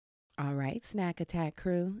All right, Snack Attack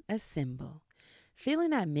crew, assemble. Feeling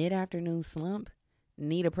that mid-afternoon slump?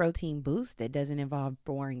 Need a protein boost that doesn't involve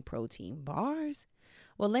boring protein bars?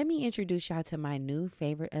 Well, let me introduce y'all to my new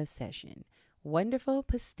favorite obsession, Wonderful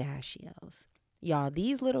Pistachios. Y'all,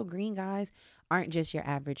 these little green guys aren't just your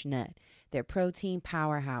average nut. They're protein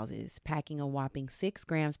powerhouses, packing a whopping 6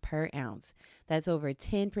 grams per ounce. That's over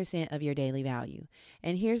 10% of your daily value.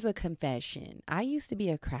 And here's a confession. I used to be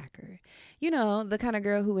a cracker. You know, the kind of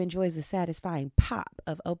girl who enjoys the satisfying pop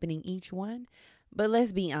of opening each one. But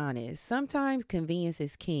let's be honest, sometimes convenience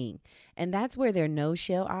is king. And that's where their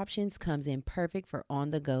no-shell options comes in perfect for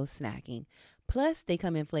on-the-go snacking. Plus, they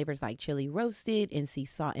come in flavors like chili roasted and sea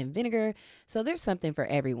salt and vinegar. So there's something for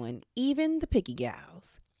everyone, even the picky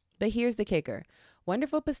gals. But here's the kicker.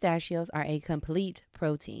 Wonderful Pistachios are a complete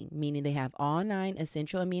protein, meaning they have all 9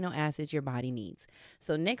 essential amino acids your body needs.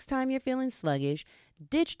 So next time you're feeling sluggish,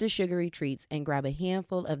 ditch the sugary treats and grab a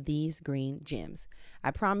handful of these green gems.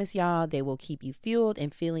 I promise y'all they will keep you fueled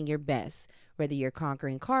and feeling your best, whether you're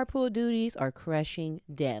conquering carpool duties or crushing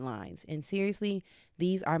deadlines. And seriously,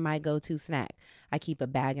 these are my go-to snack. I keep a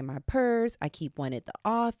bag in my purse. I keep one at the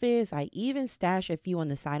office. I even stash a few on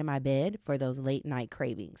the side of my bed for those late night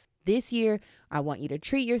cravings. This year, I want you to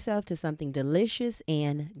treat yourself to something delicious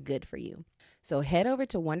and good for you. So head over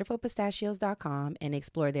to wonderfulpistachios.com and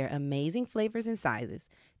explore their amazing flavors and sizes.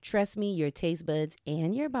 Trust me, your taste buds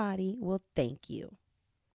and your body will thank you.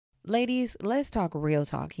 Ladies, let's talk real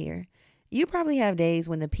talk here. You probably have days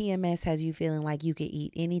when the PMS has you feeling like you could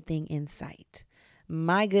eat anything in sight.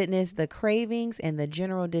 My goodness, the cravings and the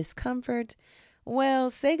general discomfort. Well,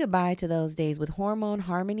 say goodbye to those days with Hormone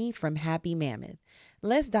Harmony from Happy Mammoth.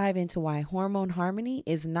 Let's dive into why Hormone Harmony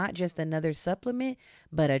is not just another supplement,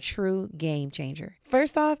 but a true game changer.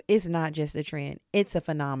 First off, it's not just a trend, it's a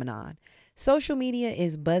phenomenon. Social media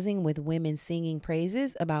is buzzing with women singing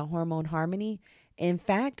praises about Hormone Harmony. In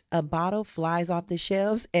fact, a bottle flies off the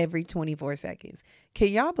shelves every 24 seconds. Can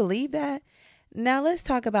y'all believe that? Now let's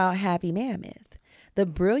talk about Happy Mammoth, the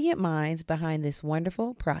brilliant minds behind this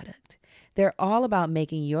wonderful product. They're all about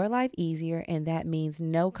making your life easier, and that means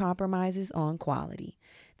no compromises on quality.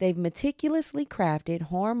 They've meticulously crafted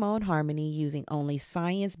Hormone Harmony using only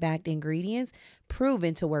science-backed ingredients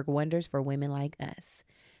proven to work wonders for women like us.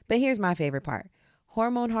 But here's my favorite part.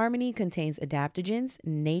 Hormone Harmony contains adaptogens,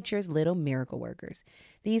 nature's little miracle workers.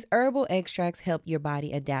 These herbal extracts help your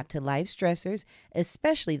body adapt to life stressors,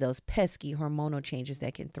 especially those pesky hormonal changes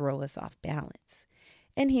that can throw us off balance.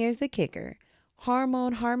 And here's the kicker.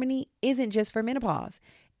 Hormone Harmony isn't just for menopause.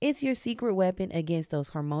 It's your secret weapon against those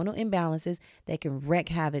hormonal imbalances that can wreak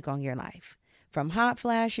havoc on your life. From hot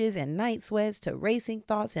flashes and night sweats to racing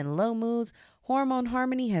thoughts and low moods, Hormone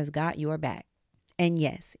Harmony has got your back. And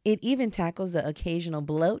yes, it even tackles the occasional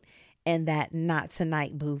bloat and that not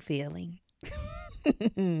tonight boo feeling.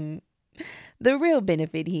 The real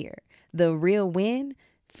benefit here, the real win,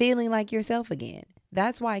 feeling like yourself again.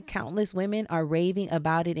 That's why countless women are raving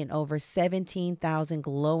about it in over 17,000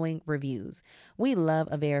 glowing reviews. We love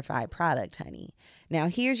a verified product, honey. Now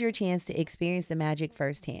here's your chance to experience the magic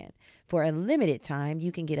firsthand. For a limited time,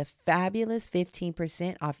 you can get a fabulous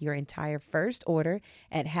 15% off your entire first order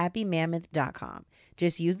at happymammoth.com.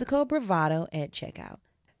 Just use the code BRAVADO at checkout.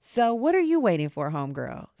 So what are you waiting for,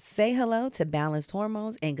 homegirl? Say hello to balanced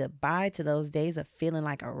hormones and goodbye to those days of feeling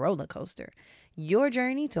like a roller coaster. Your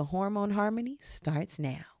journey to Hormone Harmony starts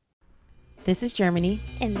now. This is Germany.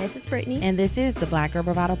 And this is Brittany. And this is the Black Girl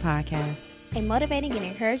Bravado Podcast. A motivating and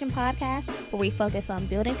encouraging podcast where we focus on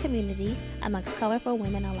building community amongst colorful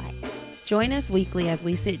women alike. Join us weekly as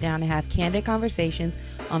we sit down and have candid conversations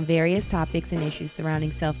on various topics and issues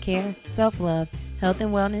surrounding self-care, self-love, health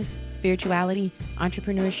and wellness, spirituality,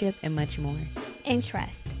 entrepreneurship, and much more. And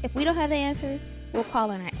trust, if we don't have the answers, we'll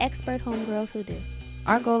call on our expert homegirls who do.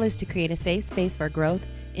 Our goal is to create a safe space for growth,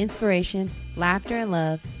 inspiration, laughter, and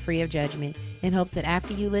love, free of judgment, in hopes that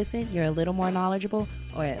after you listen, you're a little more knowledgeable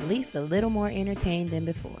or at least a little more entertained than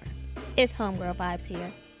before. It's homegirl vibes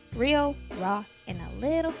here. Real, raw, and a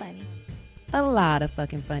little funny. A lot of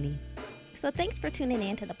fucking funny. So thanks for tuning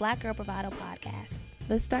in to the Black Girl Bravado Podcast.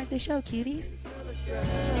 Let's start the show, cuties.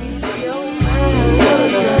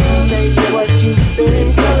 Say what you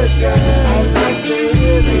think, color girl. I like to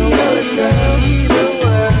hear the color girl. The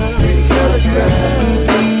world, pretty color girl.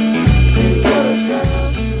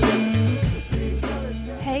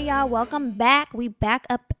 Hey y'all, welcome back. We back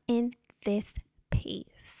up in this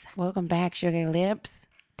piece. Welcome back, Sugar Lips.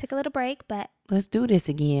 Took a little break, but Let's do this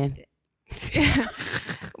again.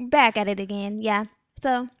 back at it again. Yeah.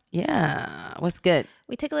 So Yeah. What's good?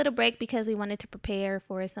 we took a little break because we wanted to prepare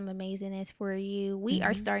for some amazingness for you. We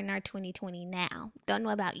are Mm-hmm. starting our 2020 now. Don't know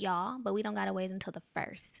about y'all, but we don't got to wait until the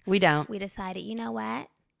 1st. We don't. We decided, you know what?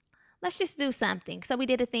 Let's just do something. So we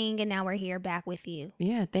did a thing, and now we're here back with you.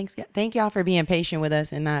 Yeah. Thank y'all for being patient with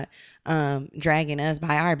us and not dragging us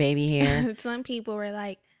by our baby hair. Some people were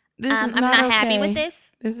like, This is I'm not happy with okay. this.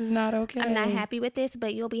 This is not okay. I'm not happy with this,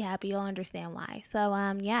 but you'll be happy. You'll understand why. So,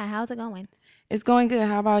 yeah, how's it going? It's going good.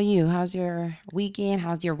 How about you? How's your weekend?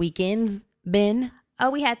 How's your weekends been? Oh,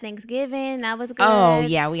 we had Thanksgiving. That was good. Oh,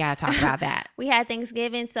 yeah. We got to talk about that. We had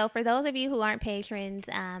Thanksgiving. So for those of you who aren't patrons,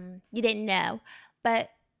 you didn't know, but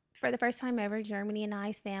for the first time ever, Germany and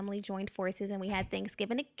I's family joined forces and we had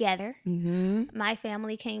Thanksgiving together. Mm-hmm. My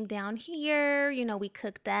family came down here. You know, we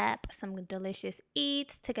cooked up some delicious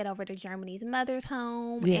eats, took it over to Germany's mother's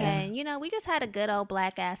home. Yeah. And, you know, we just had a good old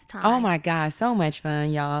black ass time. Oh, my God. So much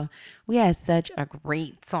fun, y'all. We had such a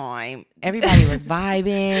great time. Everybody was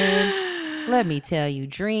vibing. Let me tell you,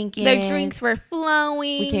 drinking. The drinks were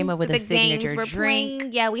flowing. We came up with a signature games were drink.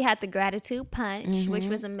 playing. Yeah, we had the gratitude punch, which Mhm.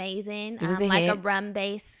 was amazing. It was a like hit. a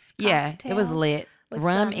rum-based Yeah, it was cocktail lit. with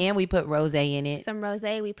Rum, some- and we put rosé in it. Some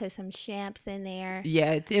rosé. We put some champs in there.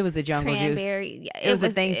 Yeah, it was a jungle juice. Cranberry. Yeah, It was a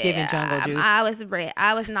Thanksgiving jungle juice.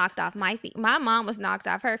 I was knocked off my feet. My mom was knocked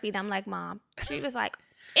off her feet. I'm like, Mom. She was like,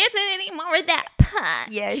 isn't any more of that punch?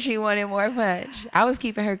 Yeah, she wanted more punch. I was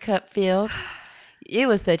keeping her cup filled. It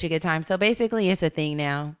was such a good time. So basically, it's a thing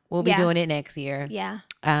now. We'll be Yeah. doing it next year. Yeah.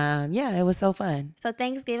 Yeah, it was so fun. So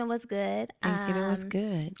Thanksgiving was good. Thanksgiving was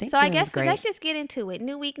good. So I Thanksgiving was guess great. let's just get into it.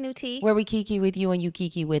 New week, new tea. Where we kiki with you and you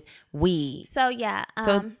kiki with we. So yeah.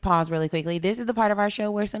 So pause really quickly. This is the part of our show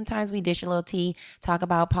where sometimes we dish a little tea, talk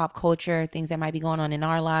about pop culture, things that might be going on in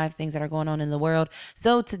our lives, things that are going on in the world.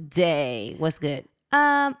 So today, what's good?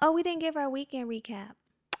 Oh, we didn't give our weekend recap.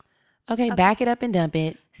 Okay, back it up and dump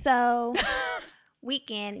it. So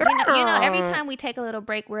weekend, you know, every time we take a little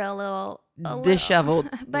break, we're a little Disheveled.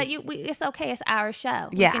 But it's okay. It's our show.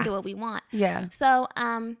 Yeah. We can do what we want. Yeah. So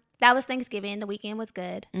that was Thanksgiving. The weekend was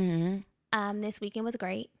good. Mm-hmm. This weekend was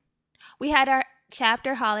great. We had our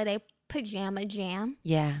chapter holiday pajama jam.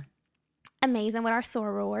 Yeah. Amazing with our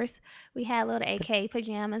sorors. We had little AK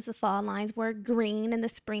pajamas. The fall lines were green and the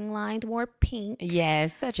spring lines were pink. Yeah,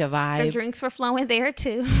 it's such a The vibe. drinks were flowing there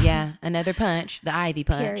too. Yeah, another punch, the Ivy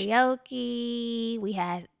punch. Karaoke. We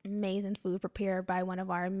had amazing food prepared by one of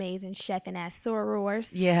our amazing chef and ass sorors.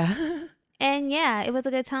 Yeah. And yeah, it was a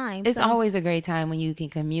good time. It's So- always a great time when you can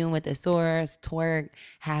commune with the sorors, twerk,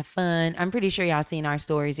 have fun. I'm pretty sure y'all seen our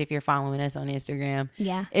stories if you're following us on Instagram.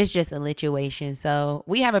 Yeah, It's just a lituation. So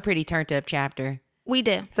we have a pretty turned up chapter. we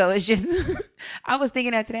do. So it's just, I was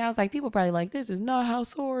thinking that today. I was like, people probably like, this is not how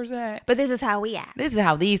sorors act. But this is how we act. This is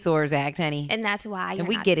how these sorors act, honey. And that's why And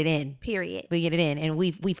we get it in. Period. We get it in. And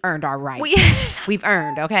we've earned our rights. We We've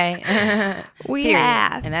earned, okay? We Period.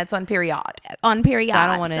 have. And that's on period. on period. So I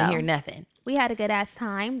don't want to hear nothing. We had a good ass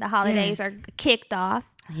time. The holidays Yes. are kicked off.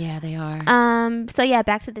 Yeah, they are. So yeah,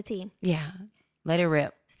 back to the team. Yeah. Let it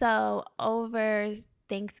rip. So over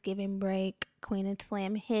Thanksgiving break, Queen and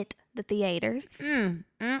Slim hit the theaters.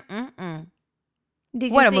 Did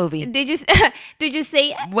you What a see- movie. Did you did you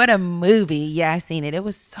see it? What a movie. Yeah, I seen it. It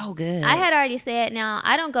was so good. I had already said, now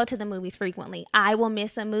I don't go to the movies frequently. I will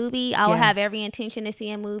miss a movie. I will Yeah. have every intention to see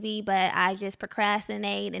a movie, but I just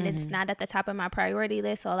procrastinate and it's Mm-hmm. not at the top of my priority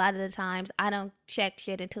list. So a lot of the times I don't check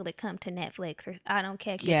shit until it come to Netflix, or I don't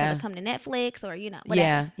catch shit Yeah. until it come to Netflix, or whatever.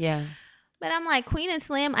 Yeah, yeah. But I'm like, Queen and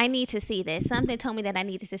Slim, I need to see this. Something told me that I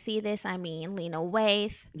needed to see this. I mean, Lena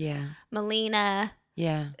Waithe, Yeah. Melina.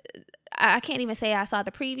 Yeah. I can't even say I saw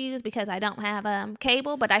the previews because I don't have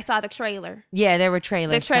cable, but I saw the trailer. Yeah, there were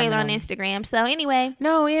trailers. The trailer on coming Instagram. So anyway,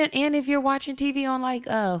 No, and if you're watching TV on like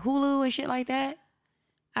Hulu and shit like that,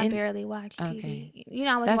 I And- barely watch TV. Okay.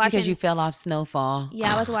 I was that's watching. because you fell off Snowfall.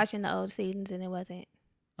 Yeah, I was watching the old seasons and it wasn't.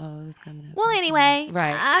 Oh, it was coming up. Well, I'm sorry. anyway,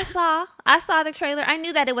 Right. I saw the trailer. I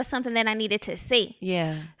knew that it was something that I needed to see.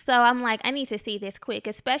 Yeah. So I'm like, I need to see this quick,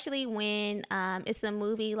 especially when it's a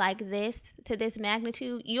movie like this to this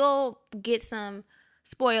magnitude. You'll get some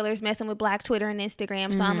spoilers messing with Black Twitter and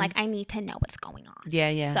Instagram. So I'm Mhm. like, I need to know what's going on. Yeah,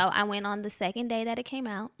 yeah. So I went on the second day that it came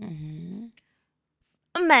out. Mm-hmm.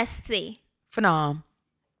 A must see. Phenom.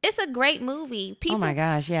 It's a great movie. People, Oh my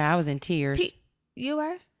gosh, yeah, I was in tears. You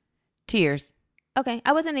were? Tears. Okay,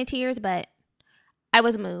 I wasn't in tears, but I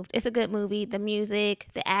was moved. It's a good movie. The music,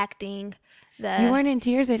 the acting, the You weren't in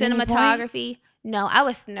tears at any point? cinematography. No, I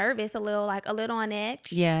was nervous, a little on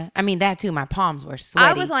edge. Yeah. I mean, that too. My palms were sweaty.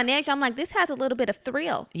 I was on edge. I'm like, this has a little bit of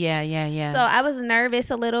thrill. Yeah. So I was nervous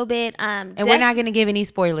a little bit. And we're not going to give any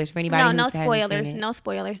spoilers for anybody who hasn't seen it. No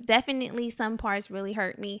spoilers. Definitely some parts really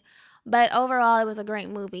hurt me. But overall, it was a great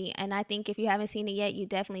movie. And I think if you haven't seen it yet, you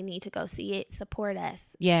definitely need to go see it. Support us.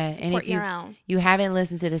 Yeah. Support And if your own. you haven't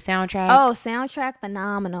listened to the soundtrack. Oh, soundtrack,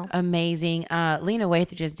 phenomenal. Amazing. Lena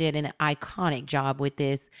Waithe just did an iconic job with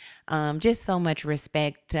this. Just so much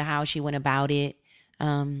respect to how she went about it.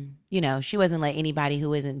 She wasn't let anybody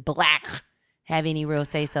who isn't black have any real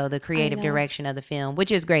say so. The creative direction of the film, which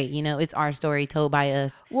is great. It's our story told by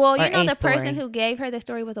us. Well, the person who gave her the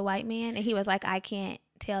story was a white man, and he was like, I can't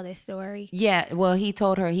tell this story. Yeah, well, he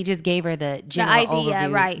told her, he just gave her the general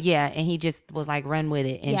overview. Right. Yeah, and he just was like, run with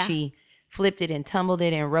it. And she flipped it and tumbled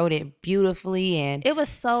it and wrote it beautifully. And it was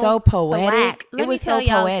so poetic. Black. Let me tell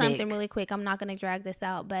y'all poetic. something really quick. I'm not going to drag this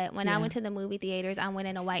out, but when I went to the movie theaters, I went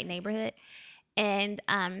in a white neighborhood, and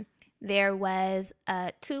there was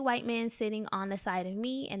 2 white men sitting on the side of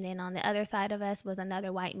me, and then on the other side of us was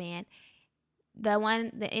another white man. The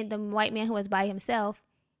white man who was by himself,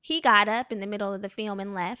 he got up in the middle of the film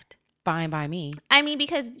and left. Fine by me. I mean,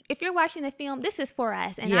 because if you're watching the film, this is for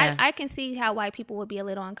us. And Yeah. I can see how white people would be a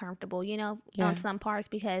little uncomfortable, Yeah. on some parts,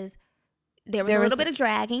 because there was a little bit of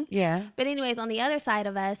dragging. Yeah. But anyways, on the other side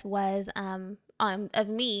of us was, of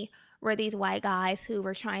me, were these white guys who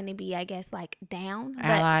were trying to be, I guess, like down.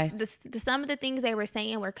 Allies. But some of the things they were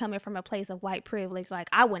saying were coming from a place of white privilege. Like,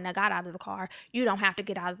 I wouldn't have got out of the car. You don't have to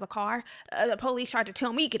get out of the car. The police tried to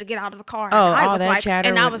tell me to get out of the car. Oh, and I all was that like, chatter.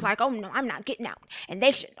 And I was like, oh no, I'm not getting out. And they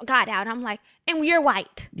shouldn't have got out. I'm like, and you're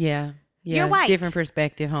white. Yeah. You're white. Different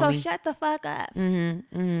perspective, homie. So shut the fuck up.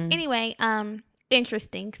 Anyway,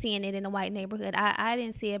 interesting seeing it in a white neighborhood. I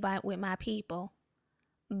didn't see it with my people.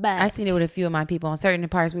 But I seen it with a few of my people on certain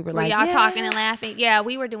parts. We were like, y'all talking and laughing. Yeah,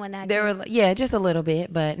 we were doing that. There were, just a little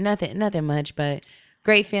bit, but nothing much. But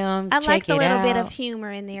great film. I Check liked a it little out. bit of humor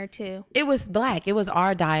in there too. It was black. It was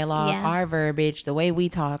our dialogue, Yeah. our verbiage, the way we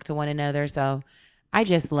talk to one another. So I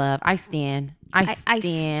just love. I stand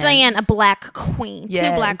a black queen.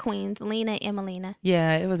 Yes. 2 black queens, Lena and Emelina.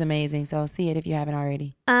 Yeah, it was amazing. So see it if you haven't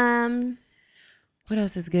already. What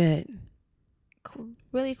else is good?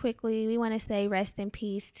 Really quickly, we want to say rest in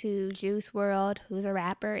peace to Juice WRLD, who's a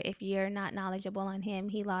rapper. If you're not knowledgeable on him,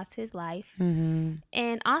 he lost his life. Mm-hmm.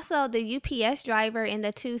 And also the UPS driver and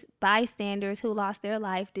the 2 bystanders who lost their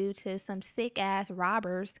life due to some sick-ass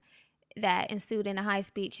robbers that ensued in a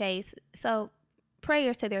high-speed chase. So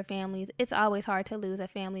prayers to their families. It's always hard to lose a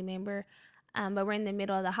family member. But we're in the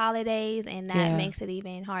middle of the holidays, and that makes it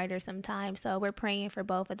even harder sometimes. So we're praying for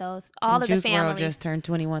both of those. All of Juice the families. WRLD just turned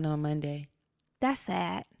 21 on Monday. That's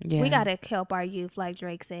sad. Yeah. We got to help our youth, like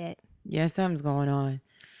Drake said. Yeah, something's going on.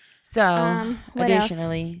 So, what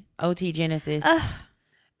additionally, OT Genesis.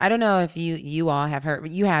 I don't know if you all have heard, but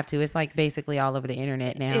you have to. It's like basically all over the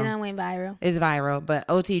internet now. It done went viral. It's viral, but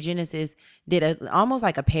OT Genesis did almost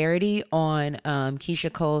like a parody on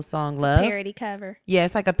Keisha Cole's song "Love." Parody cover. Yeah,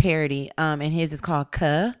 it's like a parody. And his is called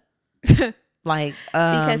 "Cuh." Like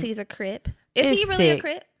because he's a Crip. Is he really sick. a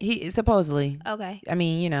Crip? He supposedly. Okay. I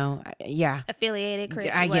mean, yeah. Affiliated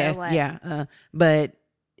Crip. I guess, yeah. But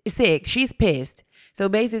sick. She's pissed. So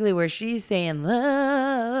basically, where she's saying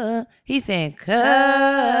love, he's saying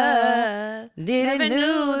cuh. Didn't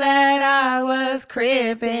knew that I was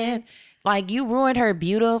crippin'. Like, you ruined her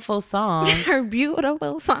beautiful song. Her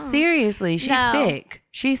beautiful song. Seriously, she's sick.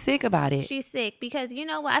 She's sick about it. She's sick because you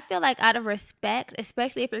know what? I feel like out of respect,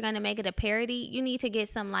 especially if you're going to make it a parody, you need to get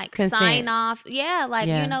some like consent. Sign off. Yeah, like,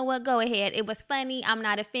 you know what? Go ahead. It was funny. I'm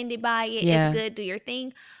not offended by it. It's good. Do your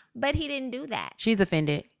thing. But he didn't do that. She's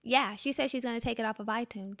offended. Yeah, she said she's going to take it off of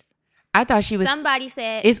iTunes. I thought she was. Somebody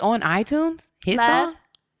said. It's on iTunes? His song?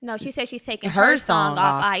 No, she said she's taking her song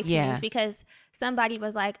off iTunes because somebody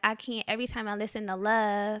was like, I can't, every time I listen to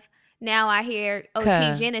Love, now I hear OT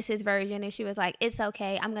Genesis version, and she was like, it's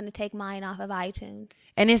okay, I'm going to take mine off of iTunes.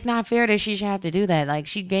 And it's not fair that she should have to do that. Like,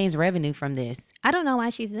 she gains revenue from this. I don't know why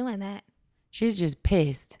she's doing that. She's just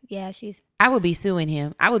pissed. Yeah, I would be suing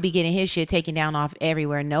him. I would be getting his shit taken down off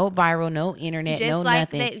everywhere. No viral, no internet,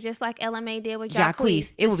 nothing. Just like LMA did with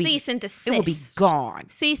Jacquees. It would be cease and desist. It will be gone.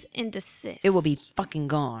 Cease and desist. It will be fucking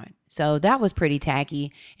gone. So that was pretty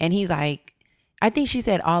tacky. And he's like, I think she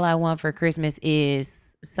said, all I want for Christmas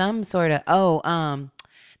is some sort of,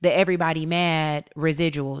 the Everybody Mad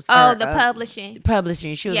residuals. Oh, the publishing.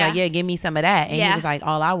 Publishing. She was like, yeah, give me some of that. And he was like,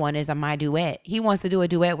 all I want is my duet. He wants to do a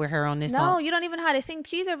duet with her on this song. No, you don't even know how to sing.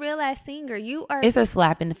 She's a real ass singer. You are. It's a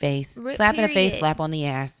slap in the face. Slap in the face, slap on the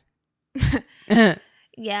ass.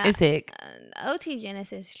 Yeah. It's sick OT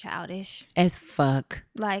Genesis is childish. as fuck.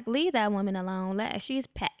 Like, leave that woman alone. She's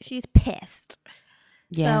pissed.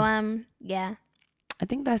 Yeah. So yeah. I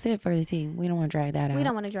think that's it for the tea. We don't want to drag that out. We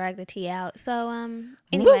don't want to drag the tea out. So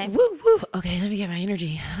anyway. Woo. Okay, let me get my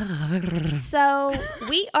energy. So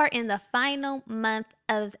we are in the final month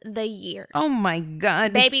of the year. Oh my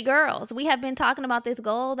God. Baby girls, we have been talking about this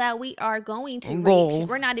goal that we are going to reach. Goals.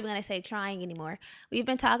 We're not even going to say trying anymore. We've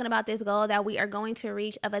been talking about this goal that we are going to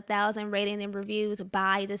reach of 1,000 ratings and reviews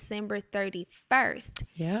by December 31st.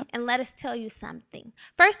 Yeah. And let us tell you something.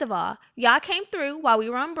 First of all, y'all came through while we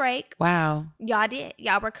were on break. Wow. Y'all did.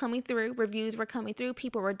 Y'all were coming through. Reviews were coming through.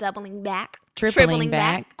 People were doubling back. Tripling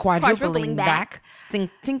back, quadrupling back,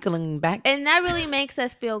 tinkling back. And that really makes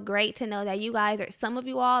us feel great to know that you guys some of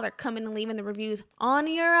you all are coming and leaving the reviews on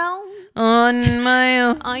your own. On my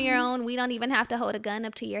own. On your own. We don't even have to hold a gun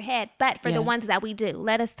up to your head. But for the ones that we do,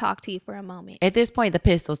 let us talk to you for a moment. At this point, the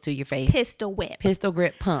pistol's to your face. Pistol whip. Pistol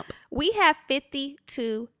grip pump. We have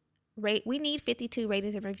 52 we need 52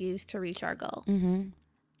 ratings and reviews to reach our goal.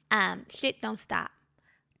 Shit don't stop.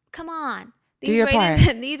 Come on. Do your part.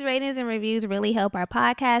 These ratings and reviews really help our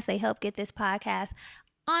podcast. They help get this podcast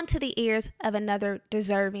onto the ears of another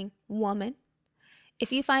deserving woman.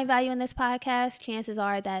 If you find value in this podcast, chances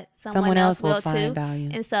are that someone else will find too.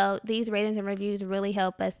 Value. And so these ratings and reviews really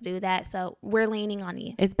help us do that. So we're leaning on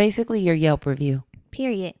you. It's basically your Yelp review.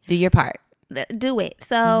 Period. Do your part. Do it.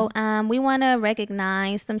 So we want to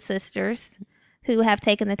recognize some sisters who have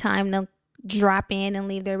taken the time to drop in and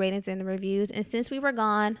leave their ratings and reviews. And since we were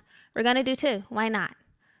gone, we're going to do 2. Why not?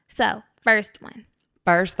 So, first one.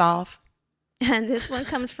 First off. And this one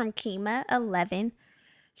comes from Kima11.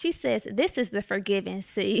 She says, this is the forgiving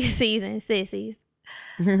season, sissies.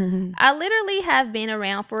 I literally have been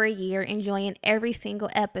around for a year enjoying every single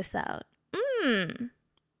episode.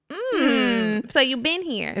 So you've been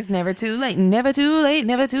here. It's never too late. Never too late.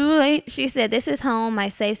 Never too late. She said, this is home, my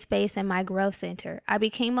safe space, and my growth center. I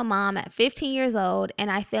became a mom at 15 years old,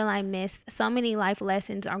 and I feel I missed so many life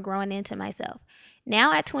lessons on growing into myself.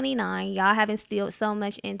 Now at 29, y'all have instilled so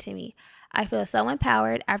much into me. I feel so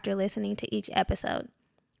empowered after listening to each episode.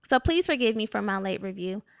 So please forgive me for my late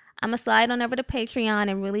review. I'm going to slide on over to Patreon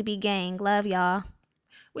and really be gang. Love y'all.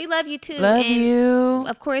 We love you too. Love you.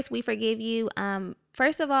 Of course, we forgive you.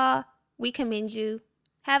 First of all, we commend you.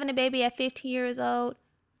 Having a baby at 15 years old,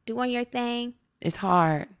 doing your thing. It's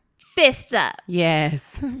hard. Fist up.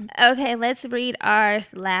 Yes. Okay, let's read our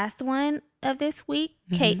last one of this week.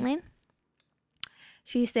 Caitlin.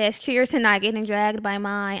 She says, cheers to not getting dragged by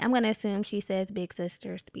I'm going to assume she says big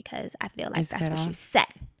sisters because I feel like that's what she said.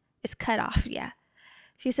 It's cut off, yeah.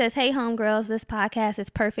 She says, hey, homegirls, this podcast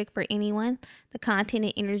is perfect for anyone. The content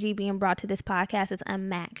and energy being brought to this podcast is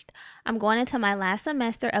unmatched. I'm going into my last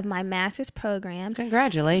semester of my master's program.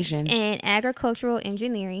 Congratulations. In agricultural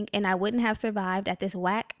engineering, and I wouldn't have survived at this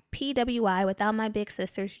whack PWI without my big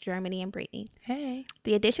sisters, Germany and Brittany. Hey.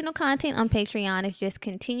 The additional content on Patreon is just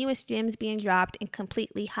continuous gems being dropped and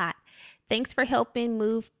completely hot. Thanks for helping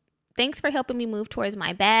me move towards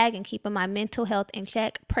my bag and keeping my mental health in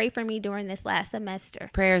check. Pray for me during this last semester.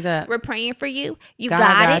 Prayers up. We're praying for you. You God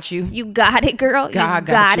got it. You. You got it, girl. God you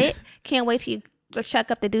got you. it. Can't wait till you chuck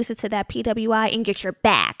up the deuces to that PWI and get your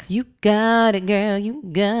bag. You got it, girl. You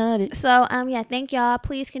got it. So, thank y'all.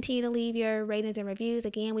 Please continue to leave your ratings and reviews.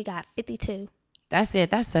 Again, we got 52. That's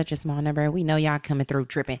it. That's such a small number. We know y'all coming through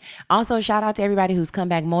tripping. Also, shout out to everybody who's come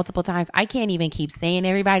back multiple times. I can't even keep saying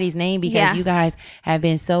everybody's name because you guys have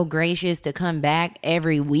been so gracious to come back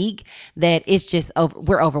every week that it's just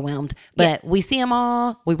we're overwhelmed. But we see them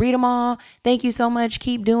all. We read them all. Thank you so much.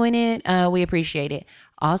 Keep doing it. We appreciate it.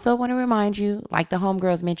 Also want to remind you, like the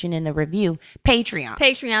homegirls mentioned in the review, Patreon.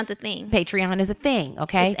 Patreon's a thing. Patreon is a thing,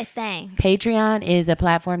 okay? It's a thing. Patreon is a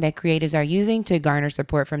platform that creatives are using to garner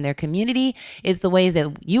support from their community. It's the ways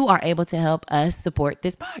that you are able to help us support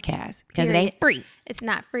this podcast because it ain't free. It's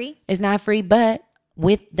not free. It's not free, but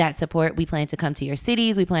with that support, we plan to come to your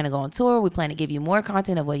cities. We plan to go on tour. We plan to give you more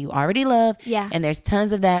content of what you already love. Yeah. And there's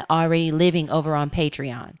tons of that already living over on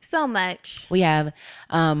Patreon. So much. We have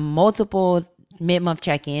multiple mid-month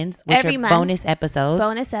check-ins, which Every are month. bonus episodes.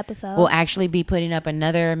 Bonus episodes. We'll actually be putting up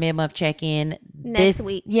another mid-month check-in Next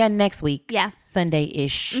week. Yeah, next week. Yeah.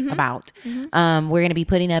 Sunday-ish about. We're going to be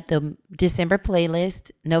putting up the December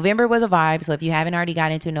playlist. November was a vibe, so if you haven't already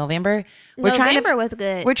got into November, November was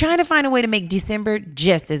good. We're trying to find a way to make December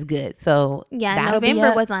just as good. So yeah, that'll November be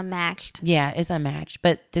up. was unmatched. Yeah, it's unmatched.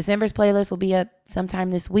 But December's playlist will be up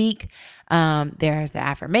sometime this week. There's the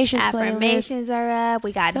affirmations playlist. Affirmations are up.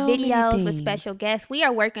 We got So many videos with things. special guests. We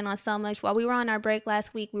are working on so much. While we were on our break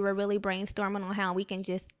last week, we were really brainstorming on how we can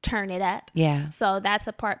just turn it up. Yeah. So that's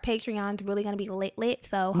a part. Patreon's really going to be lit.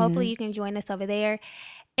 So hopefully you can join us over there.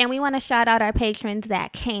 And we want to shout out our patrons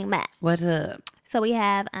that came up. What's up? So we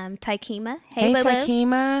have Taikima. Hey, Boo Boo.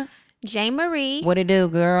 Taikima. J. Marie. What it do,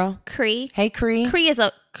 girl? Cree. Hey, Cree. Cree is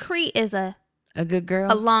a good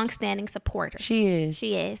girl. a long-standing supporter. She is.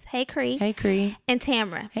 She is. Hey, Cree. Hey, Cree. And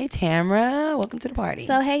Tamara. Hey, Tamara. Welcome to the party.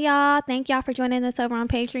 So hey y'all, thank y'all for joining us over on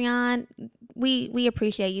Patreon. We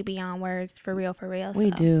appreciate you beyond words, for real. We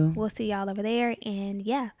So do. We'll see y'all over there, and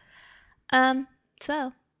yeah.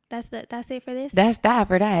 So that's it for this. That's that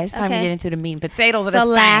for that. It's time to Okay. get into the meat and potatoes of the So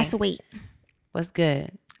thing. last week. What's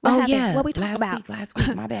good? What oh happened? yeah, What we talking about? Last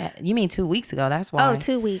week, my bad. You mean 2 weeks ago? That's why. Oh,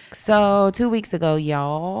 2 weeks. So 2 weeks ago,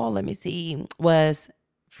 y'all, let me see, was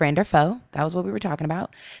friend or foe. That was what we were talking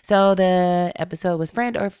about. So the episode was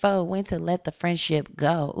friend or foe, when to let the friendship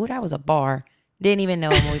go. Ooh, that was a bar. Didn't even know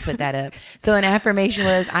when we put that up. So an affirmation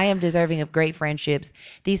was, I am deserving of great friendships.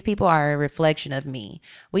 These people are a reflection of me.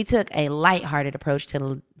 We took a lighthearted approach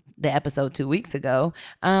to the episode 2 weeks ago.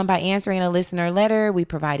 By answering a listener letter, we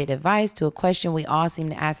provided advice to a question we all seem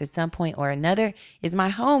to ask at some point or another. Is my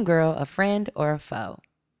homegirl a friend or a foe?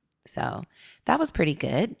 So that was pretty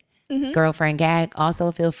good. Girlfriend gag. Also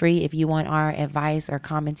feel free if you want our advice or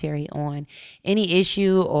commentary on any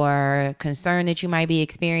issue or concern that you might be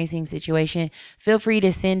experiencing situation. Feel free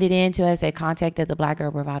to send it in to us at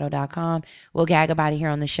contact@theblackgirlbravado.com. We'll gag about it here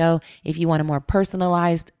on the show. If you want a more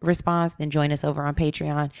personalized response, then join us over on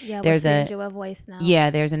Patreon. Yeah, There's we'll send you a voice note. Yeah,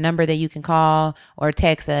 there's a number that you can call or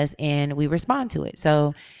text us and we respond to it.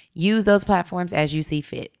 So use those platforms as you see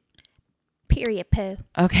fit. Period. Poo.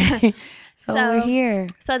 Okay. So So- we're here.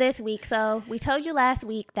 So this week, so we told you last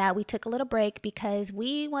week that we took a little break because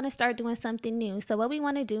we want to start doing something new. So what we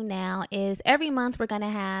want to do now is every month we're going to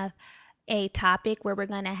have a topic where we're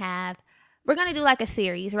going to do like a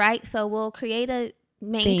series, right? So we'll create a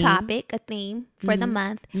main Theme. topic, a theme for the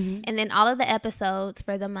month, and then all of the episodes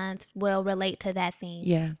for the month will relate to that theme.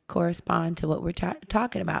 Yeah, correspond to what we're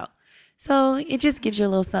talking about. So it just gives you a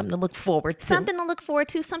little something to look forward to. Something to look forward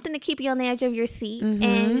to, something to keep you on the edge of your seat,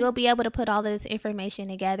 and you'll be able to put all this information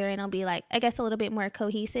together, and it'll be like, I guess, a little bit more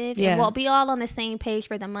cohesive. Yeah. And we'll be all on the same page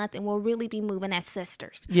for the month, and we'll really be moving as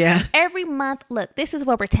sisters. Yeah. Every month, look, this is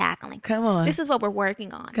what we're tackling. Come on. This is what we're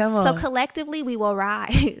working on. Come So on. collectively, we will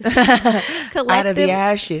rise. Out of the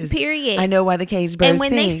ashes. Period. I know why the cage bird And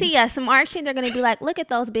when sings. they see us marching, they're going to be like, look at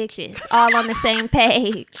those bitches all on the same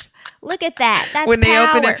page. Look at that. That's when they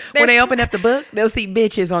power. open it, when they open up the book, they'll see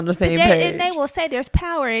bitches on the same page. And they will say there's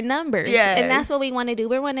power in numbers. Yes. And that's what we want to do.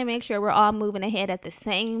 We want to make sure we're all moving ahead at the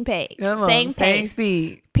same page. Come on, same same pace.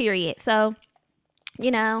 speed. Period. So,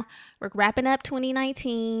 we're wrapping up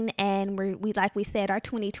 2019 and we like we said, our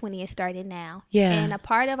 2020 is starting now. Yeah. And a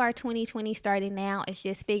part of our 2020 starting now is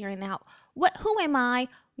just figuring out who am I?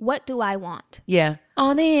 What do I want? Yeah.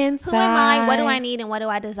 On the inside. Who am I? What do I need and what do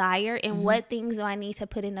I desire? And what things do I need to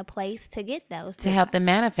put into place to get those? To help them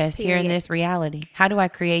manifest here in Period. this reality. How do I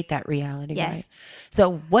create that reality? Yes. Right?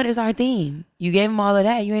 So what is our theme? You gave them all of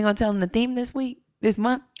that. You ain't gonna tell them the theme this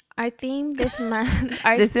month, Our theme this month,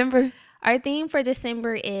 December. our theme for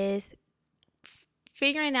December is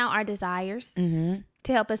figuring out our desires Mm-hmm.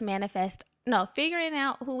 to help us manifest. No, figuring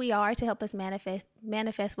out who we are to help us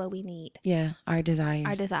manifest what we need. Yeah, our desires.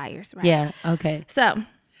 Our desires, right? Yeah. Okay. So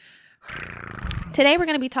today we're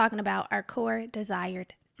going to be talking about our core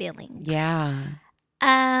desired feelings. Yeah.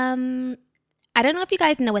 I don't know if you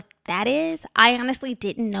guys know what that is. I honestly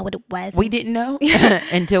didn't know what it was. We didn't know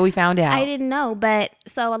until we found out. I didn't know, but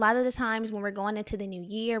so a lot of the times when we're going into the new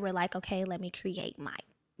year, we're like, okay, let me create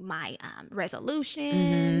my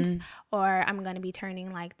resolutions, or I'm going to be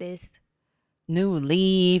turning like this New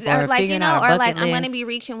leaf or like, figuring out a or bucket like list. I'm going to be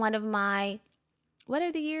reaching one of my, what are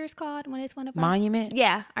the years called when it's one of our Monument.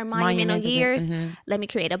 Yeah, our monumental years. Mhm. Let me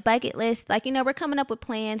create a bucket list. Like, we're coming up with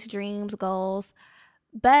plans, dreams, goals.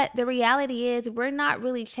 But the reality is we're not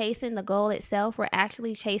really chasing the goal itself. We're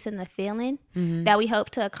actually chasing the feeling Mm-hmm. that we hope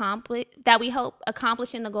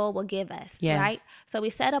accomplishing the goal will give us. Yes. Right? So we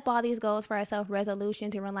set up all these goals for ourselves,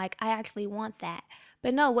 resolutions, and we're like, I actually want that.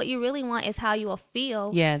 But no, what you really want is how you will feel.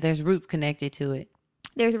 Yeah, there's roots connected to it.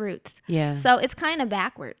 There's roots. Yeah. So it's kind of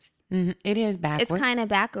backwards. Mhm. It is backwards. It's kind of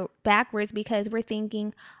backwards because we're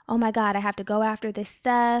thinking, oh my God, I have to go after this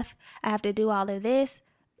stuff. I have to do all of this.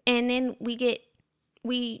 And then we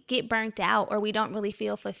get burnt out, or we don't really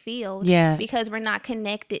feel fulfilled. Yeah. Because we're not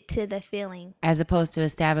connected to the feeling. As opposed to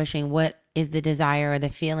establishing what is the desire or the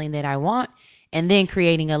feeling that I want, and then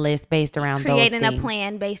creating a list based around Creating those a things.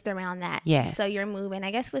 plan based around that. Yes. So you're moving, I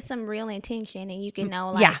guess, with some real intention, and you can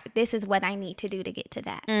know, like, Yeah. this is what I need to do to get to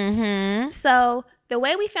that. Mm-hmm. So The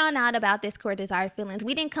way we found out about this core desire feelings,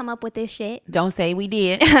 we didn't come up with this shit. Don't say we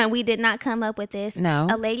did. We did not come up with this. No.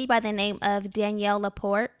 A lady by the name of Danielle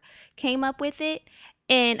Laporte came up with it.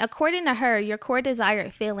 And according to her, your core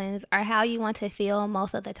desired feelings are how you want to feel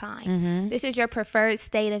most of the time. Mm-hmm. This is your preferred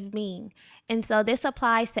state of being. And so this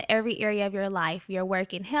applies to every area of your life, your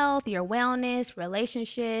work and health, your wellness,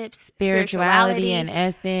 relationships, Spirituality and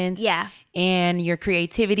essence. Yeah. And your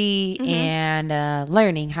creativity and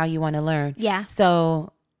learning how you want to learn. Yeah.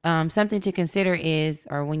 So something to consider is,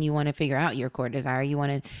 or when you want to figure out your core desire, you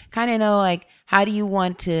want to kind of know, like, how do you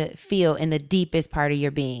want to feel in the deepest part of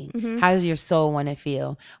your being? How does your soul want to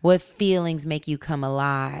feel? What feelings make you come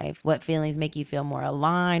alive? What feelings make you feel more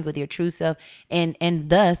aligned with your true self, and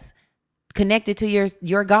thus connected to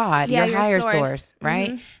your God, Yeah, your your higher source. source,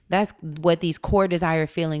 right? That's what these core desire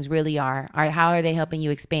feelings really are. How are they helping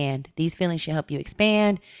you expand? These feelings should help you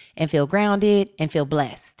expand and feel grounded and feel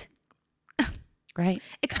blessed. Right?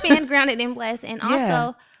 Expand, grounded, and blessed. And Yeah.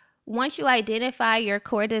 also, once you identify your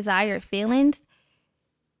core desired feelings,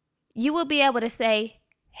 you will be able to say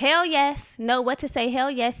hell yes, know what to say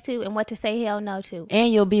hell yes to and what to say hell no to.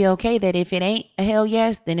 And you'll be okay that if it ain't a hell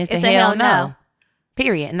yes, then it's a hell no.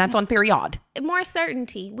 Period. And that's on period. More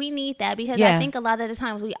certainty. We need that because Yeah. I think a lot of the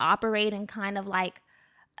times we operate in kind of like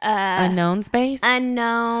Unknown space.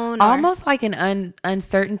 unknown. or- Almost like an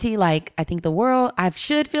uncertainty. Like, I think the world, I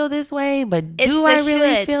should feel this way, but It's do the I really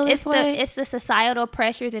shoulds. feel this it's way? It's the societal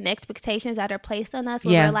pressures and expectations that are placed on us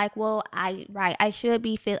where Yeah. we're like, well, I should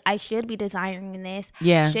be desiring this.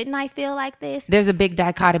 Yeah. Shouldn't I feel like this? There's a big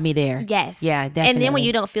dichotomy there. Yes. Yeah, definitely. And then when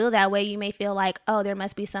you don't feel that way, you may feel like, oh, there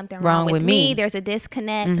must be something Wrong wrong with with me. me. There's a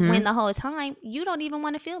disconnect. When the whole time you don't even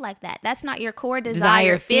want to feel like that. That's not your core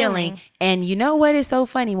desire desire feeling. And you know what is so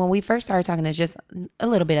funny? When we first started talking, it's just a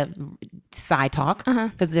little bit of side talk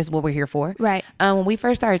because this is what we're here for. Right. When we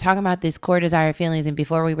first started talking about this core desire feelings, and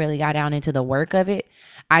before we really got down into the work of it,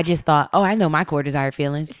 I just thought, oh, I know my core desire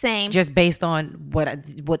feelings. Same. Just based on what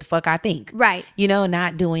the fuck I think. Right. You know,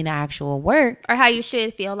 not doing the actual work. Or how you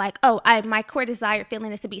should feel like, oh, my core desire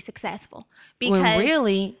feeling is to be successful. Because When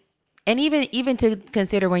really, and even to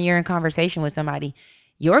consider when you're in conversation with somebody,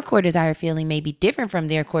 your core desire feeling may be different from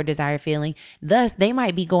their core desire feeling. Thus, they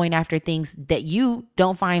might be going after things that you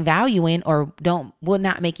don't find value in or will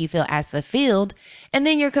not make you feel as fulfilled. And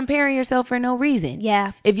then you're comparing yourself for no reason.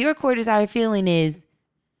 Yeah. If your core desire feeling is,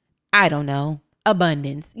 I don't know,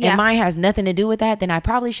 abundance, Yeah. and mine has nothing to do with that, then I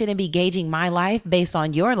probably shouldn't be gauging my life based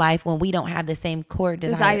on your life when we don't have the same core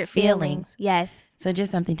desired feelings. Yes. So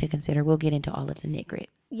just something to consider. We'll get into all of the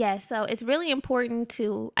nit-grit. Yes, so it's really important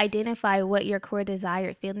to identify what your core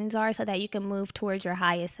desired feelings are so that you can move towards your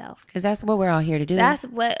highest self. Because that's what we're all here to do. That's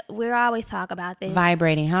what we're always talk about this.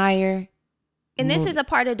 Vibrating higher. And this move- is a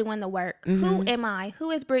part of doing the work. Who Mhm. am I? Who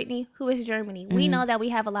is Brittany? Who is Germany? We know that we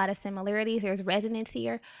have a lot of similarities. There's resonance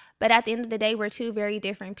here. But at the end of the day, we're two very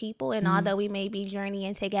different people. And although we may be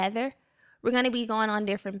journeying together, we're going to be going on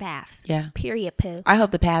different paths. Yeah. Period, poo. I hope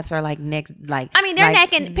the paths are like next, like. I mean, they're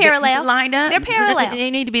like, neck and parallel. lined up. They're parallel. They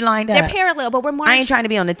need to be lined They're up. parallel, but we're more. I ain't trying to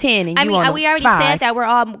be on the 10 and I you mean, on the we already 5. said that we're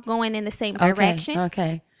all going in the same direction.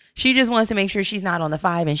 Okay. She just wants to make sure she's not on the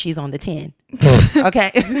 5 and she's on the 10.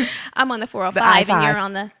 Okay. I'm on the 405 The and I-5. you're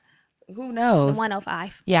on the Who knows?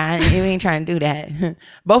 105. Yeah, we ain't trying to do that.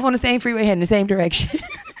 Both on the same freeway heading the same direction.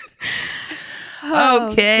 Oh,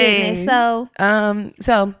 Okay. goodness. So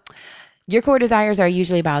So your core desires are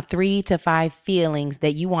usually about 3 to 5 feelings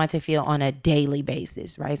that you want to feel on a daily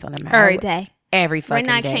basis, right? So no matter every day. every We're fucking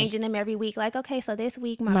not day. changing them every week. Like, okay, so this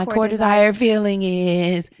week My core desire feeling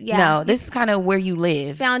is no. This is kind of where you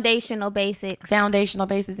live. foundational basics. Foundational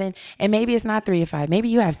basis, and maybe it's not 3 to 5. Maybe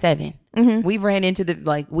you have 7. We've ran into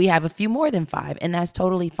we have a few more than 5, and that's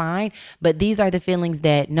totally fine. But these are the feelings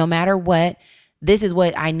that no matter what, this is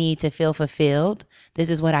what I need to feel fulfilled. This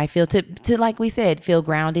is what I feel to like we said, feel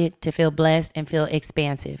grounded, to feel blessed, and feel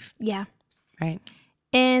expansive. Yeah. Right.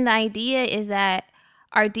 And the idea is that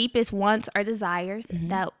our deepest wants, our desires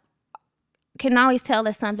that can always tell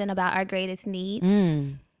us something about our greatest needs.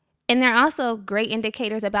 And they're also great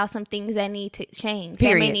indicators about some things that need to change. That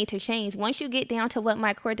Period. may need to change. Once you get down to what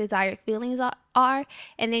my core desired feelings are,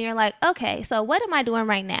 and then you're like, okay, so what am I doing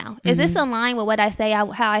right now? Is this in line with what I say,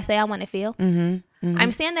 how I say I want to feel?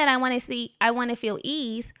 I'm saying that I want to feel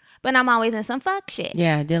ease, but I'm always in some fuck shit.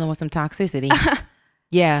 Yeah, dealing with some toxicity.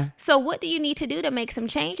 Yeah. So what do you need to do to make some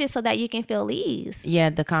changes so that you can feel ease? Yeah,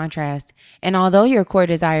 the contrast. And although your core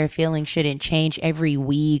desire feeling shouldn't change every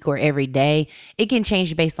week or every day, it can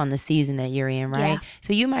change based on the season that you're in, right? Yeah.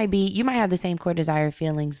 So you might have the same core desire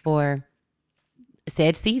feelings for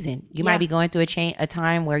said season. You might be going through a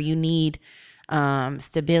time where you need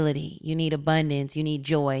stability, you need abundance, you need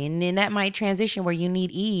joy. And then that might transition where you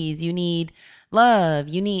need ease, you need love,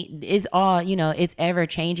 you need, it's all, you know, it's ever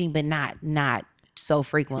changing, but not so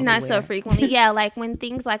frequently. Not so frequently. Yeah, like when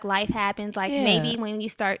things like life happens, like Yeah. maybe when you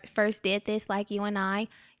first did this, like you and I,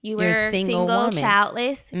 you You're were a single woman.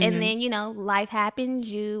 childless, Mhm. and then, you know, life happens,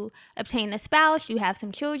 you obtain a spouse, you have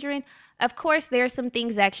some children. Of course, there's some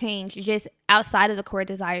things that change just outside of the core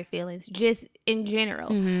desire feelings, just in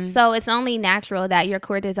general. Mhm. So it's only natural that your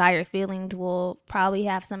core desire feelings will probably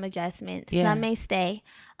have some adjustments. Yeah. Some may stay,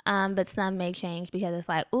 but some may change because it's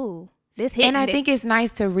like, ooh, this hit. And I think it's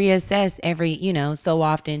nice to reassess every, you know, so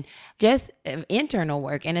often, just internal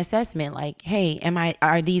work and assessment. Like, hey,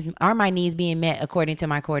 are my needs being met according to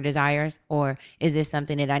my core desires, or is this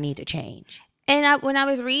something that I need to change? And when I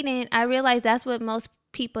was reading, I realized that's what most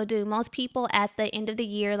people do. Most people at the end of the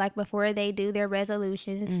year, like before they do their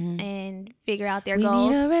resolutions and figure out their We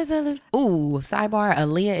goals. need a resolution. Ooh, sidebar,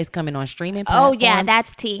 Aaliyah is coming on streaming Oh platforms. yeah,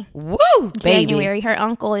 that's T. Woo, baby. January. Her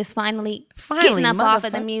uncle is finally getting up off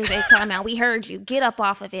of the music. Talking about, we heard you. Get up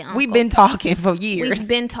off of it, uncle. We've been talking for years. We've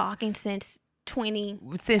been talking since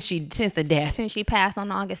since the death. since she passed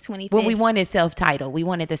on August 25th. Well, we wanted self-titled. We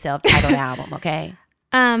wanted the self-titled album, okay?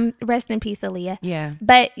 Rest in peace, Aaliyah. Yeah.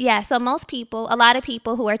 But yeah, so a lot of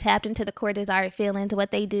people who are tapped into the core desire feelings,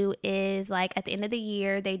 what they do is, like, at the end of the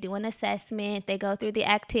year, they do an assessment. They go through the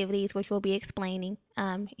activities, which we'll be explaining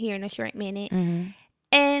here in a short minute. Mm-hmm.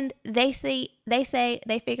 And they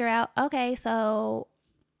figure out, okay, so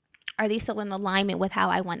are these still in alignment with how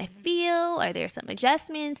I want to feel? Are there some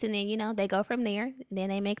adjustments? And then, you know, they go from there. Then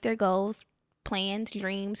they make their goals, plans,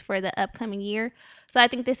 dreams for the upcoming year. So I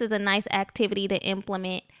think this is a nice activity to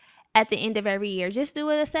implement at the end of every year. Just do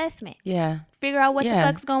an assessment. Yeah. Figure out what the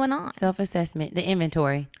fuck's going on. Self-assessment, the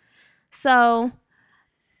inventory. So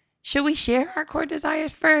Should we share our core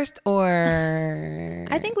desires first, or?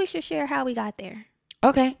 I think we should share how we got there.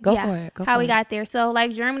 Okay, go for it. How we got there. So,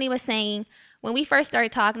 like Germany was saying, when we first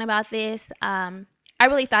started talking about this, I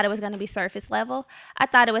really thought it was going to be surface level. I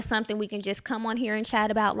thought it was something we can just come on here and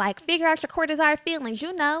chat about, like, figure out your core desire feelings,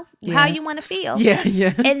 you know, how you want to feel.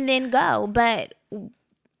 Yeah. And then go. But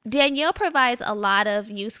Danielle provides a lot of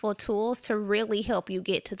useful tools to really help you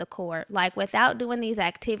get to the core. Like, without doing these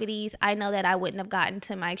activities, I know that I wouldn't have gotten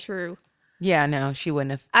to my true. Yeah, no, she wouldn't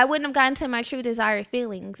have. I wouldn't have gotten to my true desired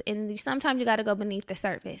feelings. And sometimes you got to go beneath the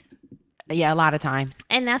surface. Yeah, a lot of times.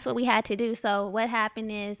 And that's what we had to do. So what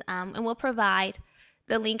happened is, and we'll provide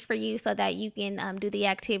the link for you so that you can do the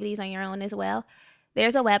activities on your own as well.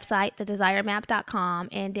 There's a website, thedesiremap.com,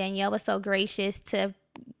 and Danielle was so gracious to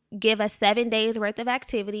give us 7 days worth of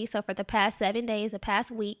activity. So for the past 7 days, the past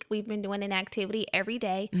week, we've been doing an activity every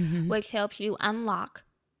day, which helps you unlock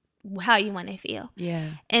how you want to feel.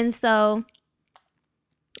 Yeah. And so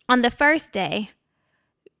on the first day,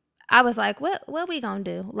 I was like, what we gonna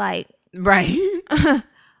do? Like, Right.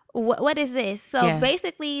 what is this? So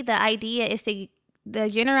basically the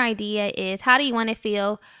general idea is, how do you want to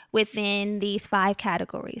feel within these 5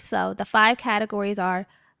 categories? So the 5 categories are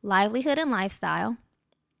livelihood and lifestyle,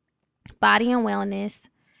 body and wellness,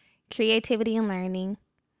 creativity and learning,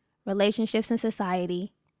 relationships and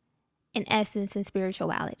society, and essence and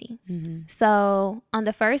spirituality. So on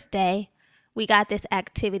the first day, we got this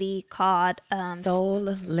activity called Soul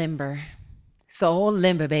Limber. Soul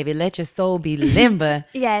limber, baby. Let your soul be limber.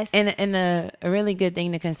 Yes. And a really good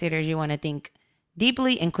thing to consider is you want to think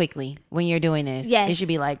deeply and quickly when you're doing this. Yes. It should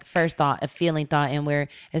be like first thought, a feeling thought, and we're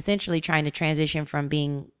essentially trying to transition from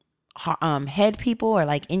being head people, or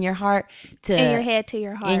like in your heart, to in your head to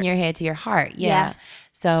your heart. In your head to your heart. Yeah. Yeah.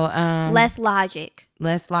 So less logic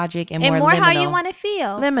and and more liminal. how you want to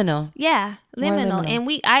feel. Liminal. Yeah, More liminal.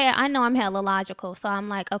 liminal. And I know I'm hella logical, so I'm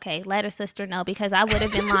like, okay, let her sister know, because I would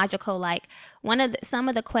have been logical. Like, some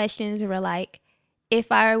of the questions were like,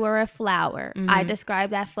 if I were a flower, I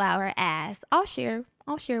describe that flower as. I'll share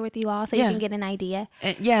with you all so you can get an idea.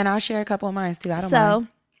 And I'll share a couple of mine too. I don't So mind.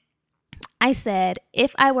 I said,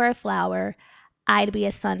 if I were a flower, I'd be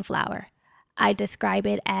a sunflower. I describe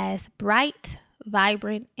it as bright,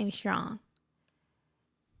 vibrant, and strong.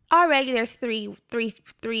 Already there's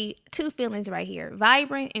two feelings right here: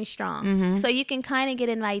 vibrant and strong. So you can kind of get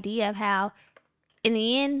an idea of how, in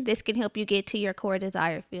the end, this can help you get to your core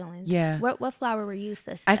desire feelings. Yeah. What flower were you,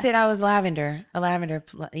 sister? I said I was lavender, a lavender,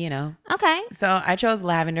 you know. Okay. So I chose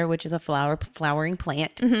lavender, which is a flowering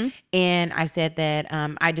plant. And I said that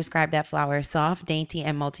I described that flower as soft, dainty,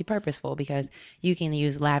 and multi-purposeful, because you can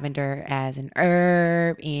use lavender as an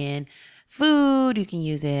herb in food. You can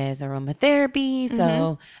use it as aromatherapy.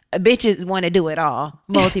 So bitches want to do it all.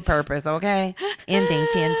 Multi-purpose, okay? And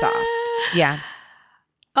dainty and soft. Yeah.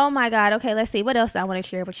 Oh my God. Okay, let's see. What else I want to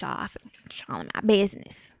share with y'all? Y'all in my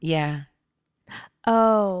business. Yeah.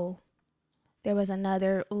 Oh, there was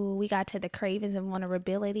another. Ooh, we got to the cravings and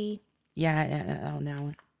vulnerability. Yeah, on that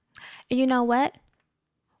one. And you know what?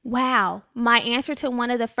 Wow. My answer to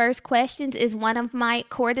one of the first questions is one of my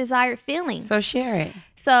core desired feelings. So share it.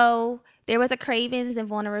 So there was a cravings and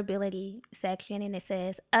vulnerability section, and it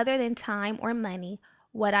says, other than time or money,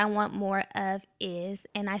 what I want more of is,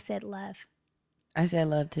 and I said love. I said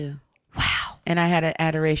love too. Wow. And I had an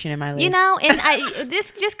adoration in my list. You know, and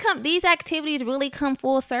these activities really come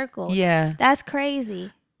full circle. Yeah. That's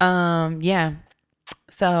crazy. Yeah.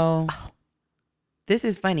 So this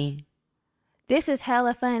is funny. This is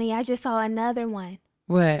hella funny. I just saw another one.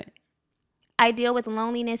 What? I deal with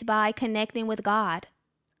loneliness by connecting with God.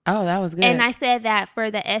 Oh, that was good. And I said that for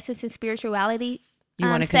the essence and spirituality you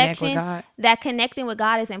want to connect with section, God? that connecting with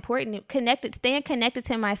God is important. Staying connected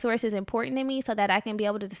to my source is important to me so that I can be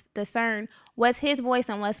able to discern what's his voice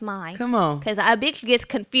and what's mine. Come on. Because a bitch gets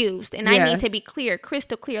confused and Yeah. I need to be clear,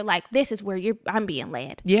 crystal clear, like this is where I'm being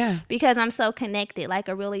led. Yeah. Because I'm so connected, like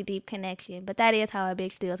a really deep connection. But that is how a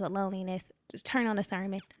bitch deals with loneliness. Just turn on the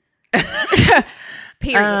sermon.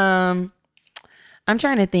 Period. I'm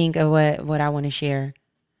trying to think of what I want to share.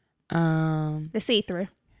 The see-through.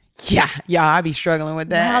 Yeah, I'll be struggling with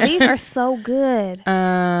that. Wow, these are so good.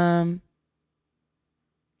 I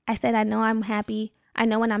said, I know I'm happy. I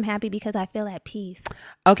know when I'm happy because I feel at peace.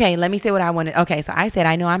 Okay, let me say what I wanted. Okay, so I said,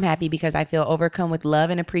 I know I'm happy because I feel overcome with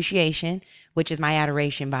love and appreciation, which is my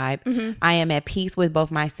adoration vibe. Mm-hmm. I am at peace with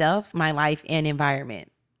both myself, my life, and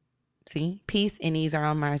environment. See, peace and ease are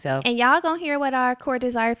on myself. And y'all gonna hear what our core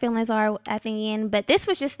desire feelings are at the end. But this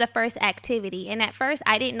was just the first activity. And at first,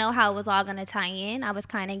 I didn't know how it was all gonna tie in. I was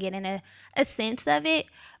kind of getting a sense of it.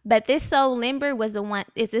 But this soul limber was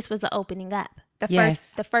this was the opening up.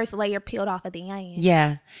 The first layer peeled off of the onion.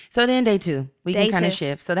 Yeah. So then day 2, we Day can kind of 2.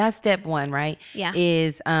 shift. So that's step 1, right? Yeah.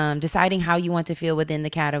 Is deciding how you want to feel within the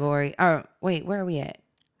category. Or wait, where are we at?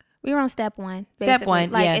 We were on step 1. Step basically.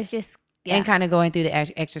 1, like, yeah. It's just, yeah. And kind of going through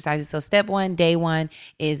the exercises. So step 1, day 1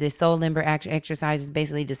 is this soul limber exercise is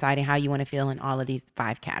basically deciding how you want to feel in all of these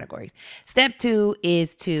 5 categories. Step 2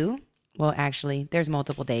 is well, actually, there's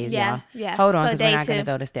multiple days, y'all. Yeah. Hold on, So because we're day not going to 2.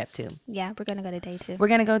 go to step 2. Yeah, we're gonna go to day 2. We're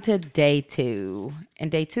going to go to day 2.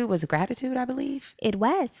 And day 2 was gratitude, I believe. It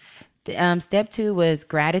was. Step 2 was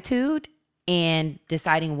gratitude and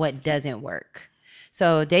deciding what doesn't work.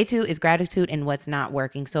 So day 2 is gratitude and what's not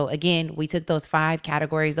working. So again, we took those 5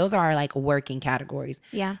 categories. Those are like working categories.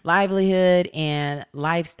 Yeah. Livelihood and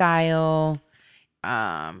lifestyle,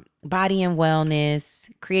 body and wellness,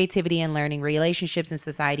 creativity and learning, relationships and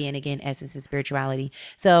society, and again, essence and spirituality.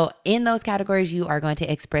 So in those categories, you are going to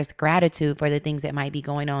express gratitude for the things that might be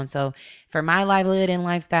going on. So for my livelihood and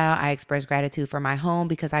lifestyle, I express gratitude for my home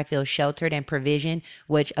because I feel sheltered and provision,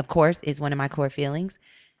 which of course is one of my core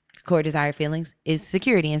desire feelings is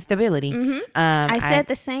security and stability. Mm-hmm. I said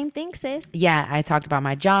the same thing, sis. Yeah, I talked about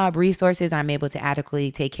my job, resources. I'm able to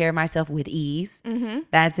adequately take care of myself with ease. Mm-hmm.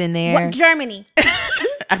 That's in there. What, Germany?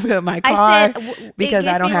 I put my car I said because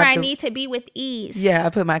I don't have where to. I need to be with ease. Yeah, I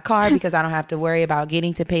put my car because I don't have to worry about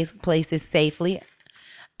getting to places safely.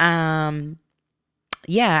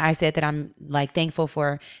 Yeah, I said that I'm like thankful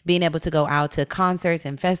for being able to go out to concerts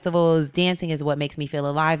and festivals. Dancing is what makes me feel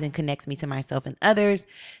alive and connects me to myself and others.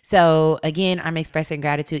 So again, I'm expressing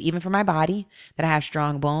gratitude even for my body, that I have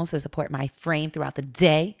strong bones to support my frame throughout the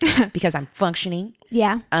day because I'm functioning.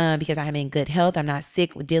 Yeah. Because I'm in good health. I'm not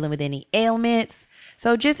sick with dealing with any ailments.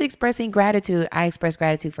 So just expressing gratitude. I express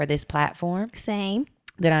gratitude for this platform. Same.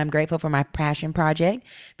 That I'm grateful for my passion project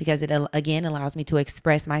because it again allows me to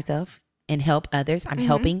express myself and help others. I'm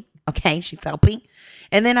helping. Okay, she's helping.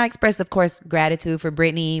 And then I express, of course, gratitude for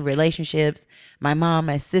Brittany, relationships, my mom,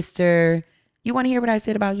 my sister. You want to hear what I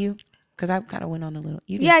said about you? Because I kind of went on a little.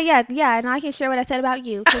 Yeah. And I can share what I said about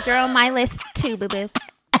you because you're on my list too, boo-boo.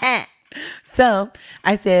 So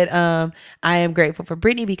I said, I am grateful for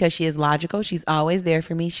Brittany because she is logical. She's always there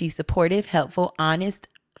for me. She's supportive, helpful, honest,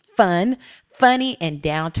 funny, and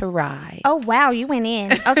down to ride. Oh, wow. You went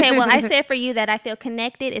in. Okay. Well, I said for you that I feel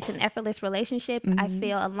connected. It's an effortless relationship. I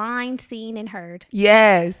feel aligned, seen, and heard.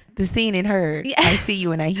 Yes. The seen and heard. Yeah. I see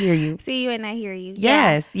you and I hear you. See you and I hear you.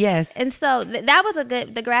 Yes. Yeah. Yes. And so that was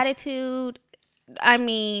the gratitude. I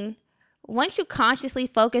mean, once you consciously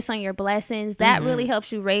focus on your blessings, that really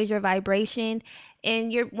helps you raise your vibration.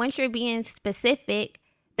 And once you're being specific,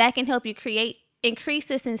 that can help you increase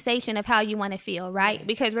the sensation of how you want to feel, right?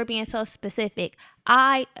 Because we're being so specific.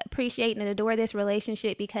 I appreciate and adore this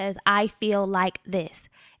relationship because I feel like this.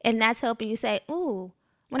 And that's helping you say, ooh,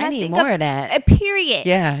 When I need more of that. Period.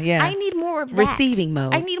 Yeah, yeah. I need more of that. Receiving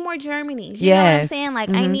mode. I need more Germany. You know what I'm Yes. saying? Like,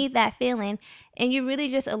 I need that feeling. And you really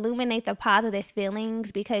just illuminate the positive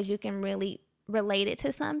feelings because you can really relate it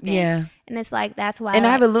to something. Yeah. And it's like, that's why. And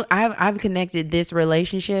I've connected this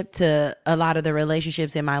relationship to a lot of the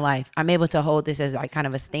relationships in my life. I'm able to hold this as like kind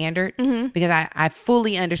of a standard because I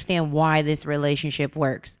fully understand why this relationship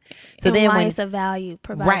works. So and then why when it's a value,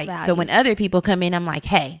 provide right. value. So when other people come in, I'm like,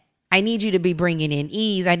 hey, I need you to be bringing in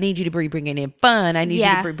ease. I need you to be bringing in fun. I need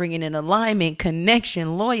you to be bringing in alignment,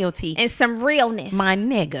 connection, loyalty. And some realness. My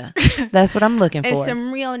nigga. That's what I'm looking for. And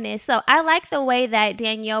some realness. So I like the way that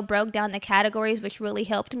Danielle broke down the categories, which really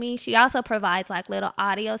helped me. She also provides like little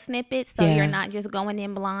audio snippets. So you're not just going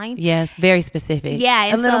in blind. Yes, very specific. Yeah.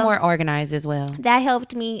 And a little more organized as well. That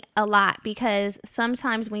helped me a lot because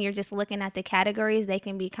sometimes when you're just looking at the categories, they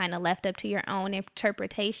can be kind of left up to your own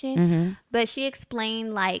interpretation. But she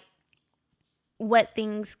explained like what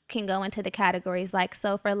things can go into the categories. Like,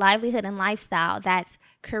 so for livelihood and lifestyle, that's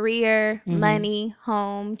career, money,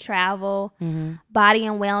 home, travel, body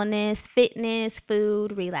and wellness, fitness,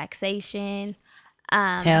 food, relaxation,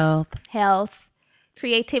 health,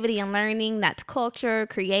 creativity and learning, that's culture,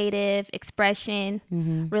 creative, expression,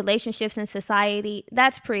 relationships and society.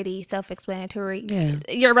 That's pretty self-explanatory. Yeah.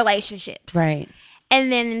 Your relationships. Right.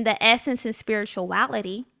 And then the essence and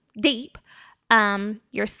spirituality, deep,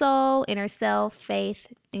 your soul, inner self,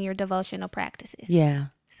 faith, and your devotional practices. Yeah.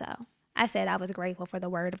 So I said I was grateful for the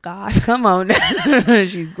word of God. Come on.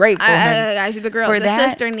 She's grateful. The girl, for the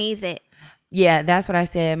that, sister needs it. Yeah, that's what I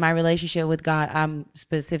said. My relationship with God,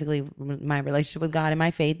 specifically my relationship with God and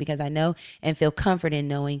my faith, because I know and feel comfort in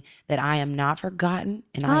knowing that I am not forgotten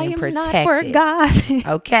and I am protected. Not forgotten.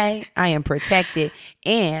 Okay, I am protected,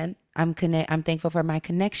 and I'm thankful for my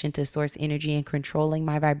connection to source energy and controlling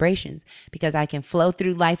my vibrations because I can flow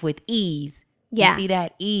through life with ease. Yeah. You see,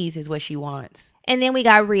 that ease is what she wants. And then we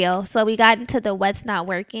got real. So we got into the what's not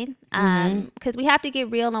working. Because we have to get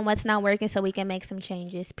real on what's not working so we can make some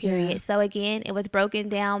changes, period. Yeah. So again, it was broken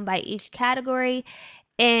down by each category.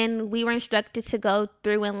 And we were instructed to go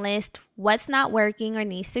through and list what's not working or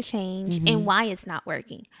needs to change and why it's not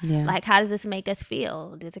working. Yeah. Like, how does this make us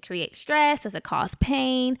feel? Does it create stress? Does it cause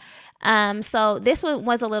pain? So this one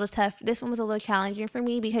was a little tough. This one was a little challenging for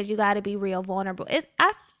me because you got to be real vulnerable.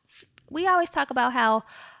 We always talk about how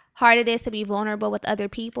hard it is to be vulnerable with other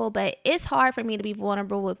people, but it's hard for me to be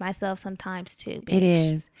vulnerable with myself sometimes too. Bitch. It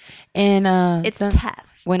is. And it's tough.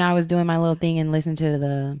 When I was doing my little thing and listened to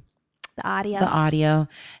the audio,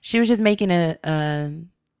 she was just making a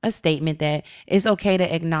statement that it's okay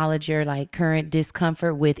to acknowledge your like current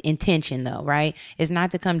discomfort with intention though, right? It's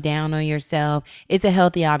not to come down on yourself. It's a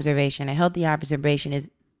healthy observation. A healthy observation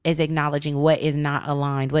is acknowledging what is not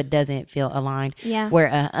aligned, what doesn't feel aligned. Yeah. Where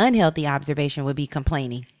an unhealthy observation would be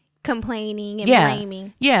complaining and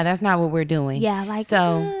blaming. Yeah, that's not what we're doing. Yeah, like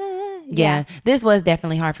so. Yeah, this was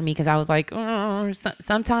definitely hard for me because I was like,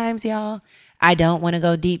 sometimes, y'all, I don't want to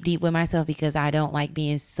go deep with myself because I don't like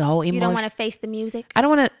being so emotional. You don't want to face the music. I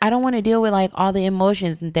don't want to deal with like all the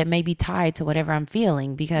emotions that may be tied to whatever I'm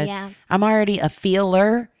feeling because I'm already a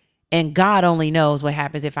feeler, and God only knows what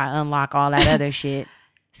happens if I unlock all that other shit.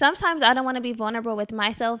 Sometimes I don't want to be vulnerable with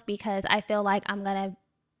myself because I feel like I'm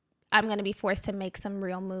gonna be forced to make some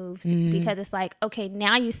real moves because it's like, okay,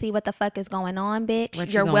 now you see what the fuck is going on,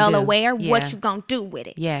 bitch. You're well aware. Yeah. What you gonna do with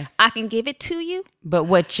it? Yes, I can give it to you, but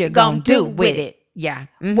what you gonna do with it? Yeah.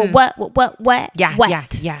 Mm-hmm. Well, what? Yeah.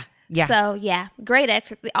 What? Yeah. So yeah, great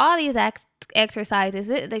exercise. All these exercises,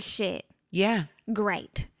 the shit. Yeah.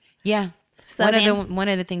 Great. Yeah. So one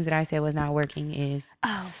of the things that I said was not working is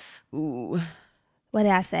what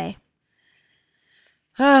did I say?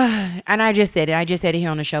 And I just said it here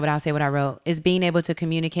on the show, but I'll say what I wrote is being able to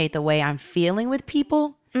communicate the way I'm feeling with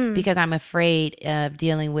people because I'm afraid of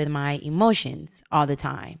dealing with my emotions all the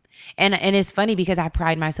time. And it's funny because I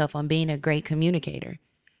pride myself on being a great communicator.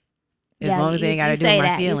 As long as they ain't got to do with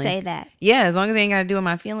my feelings. You say that. Yeah, as long as they ain't got to do with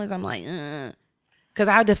my feelings, I'm like, because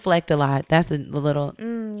I deflect a lot. That's a little,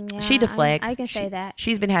 she deflects. I can say that.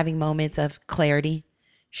 She's been having moments of clarity.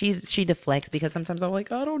 She deflects because sometimes I'm like,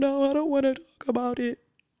 I don't know. I don't want to talk about it.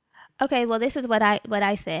 Okay, well, this is what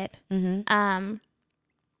I said.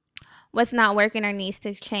 What's not working or needs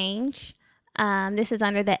to change. This is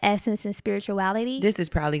under the essence and spirituality. This is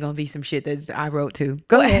probably going to be some shit that I wrote too.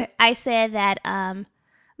 Go ahead. I said that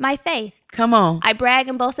my faith. Come on. I brag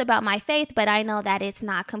and boast about my faith, but I know that it's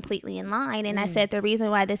not completely in line. And I said the reason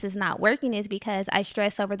why this is not working is because I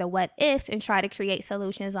stress over the what ifs and try to create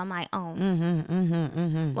solutions on my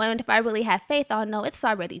own. When if I really have faith, I'll know it's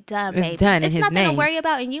already done, baby. It's done in his name. It's nothing to worry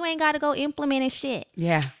about, and you ain't got to go implementing shit.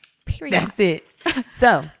 Yeah. 3 That's it.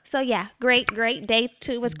 So So yeah, great. Day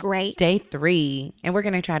 2 was great. day 3, and we're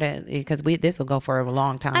gonna try to, because this will go for a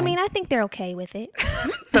long time. I mean, I think they're okay with it.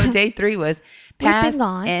 So day 3 was We've been past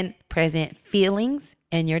gone. and present feelings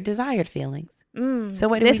and your desired feelings. So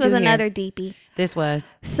what did This we was do here? another deepie. This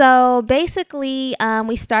was So basically,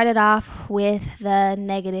 we started off with the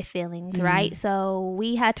negative feelings, right? So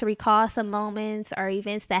we had to recall some moments or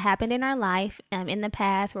events that happened in our life in the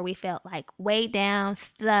past where we felt like weighed down,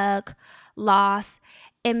 stuck, lost,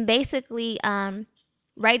 and basically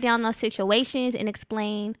write down those situations and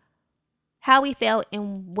explain how we felt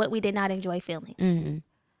and what we did not enjoy feeling.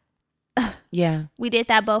 yeah. We did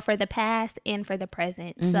that both for the past and for the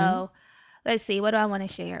present. So let's see, what do I want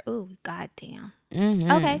to share? Ooh, goddamn.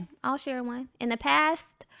 Okay, I'll share one. In the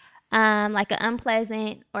past, like an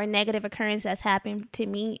unpleasant or negative occurrence that's happened to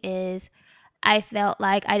me is I felt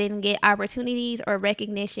like I didn't get opportunities or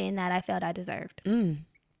recognition that I felt I deserved. And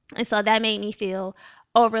so that made me feel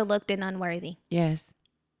overlooked and unworthy. Yes.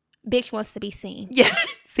 Bitch wants to be seen. Yeah.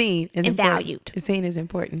 Seen is And important. valued. Seen is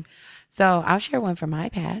important. So I'll share one from my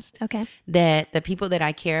past. Okay. That the people that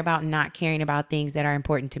I care about not caring about things that are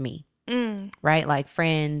important to me. Right? Like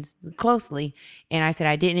friends closely. And I said,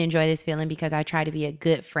 I didn't enjoy this feeling because I try to be a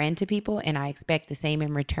good friend to people and I expect the same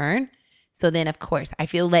in return. So then, of course, I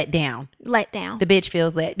feel let down. Let down. The bitch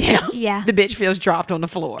feels let down. Yeah. The bitch feels dropped on the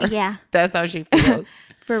floor. Yeah. That's how she feels.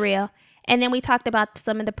 For real. And then we talked about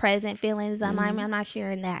some of the present feelings. I'm not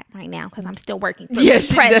sharing that right now because I'm still working through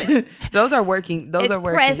the present. Those are working. Those It's are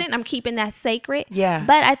working. present. I'm keeping that sacred. Yeah.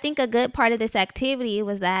 But I think a good part of this activity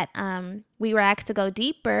was that we were asked to go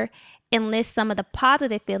deeper and list some of the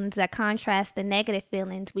positive feelings that contrast the negative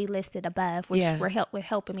feelings we listed above, which were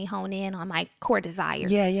helping me hone in on my core desire.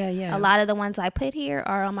 Yeah. A lot of the ones I put here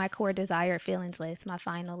are on my core desire feelings list, my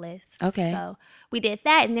final list. Okay. So we did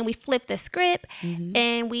that, and then we flipped the script,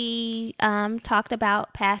 and we talked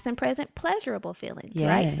about past and present pleasurable feelings,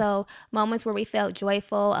 right? Yes. So moments where we felt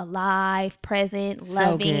joyful, alive, present, So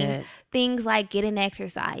loving. good. Things like getting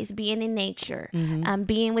exercise, being in nature,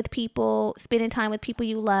 being with people, spending time with people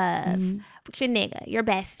you love, with your nigga, your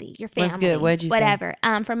bestie, your family. What's good? What'd you say? whatever.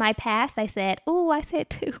 For my past, I said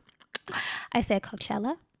 2. I said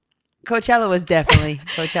Coachella. Coachella was definitely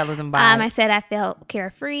Coachella's and I said I felt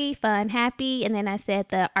carefree, fun, happy, and then I said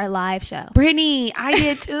our live show. Brittany, I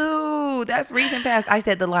did too. That's recent past. I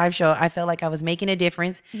said the live show. I felt like I was making a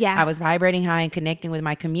difference. Yeah. I was vibrating high and connecting with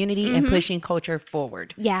my community and pushing culture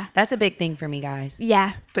forward. Yeah. That's a big thing for me, guys.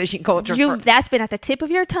 Yeah. Pushing culture forward. That's been at the tip of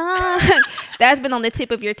your tongue. That's been on the tip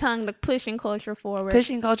of your tongue, the pushing culture forward.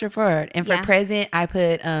 Pushing culture forward. And for Yeah. present, I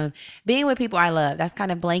put being with people I love. That's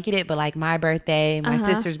kind of blanketed, but like my birthday, my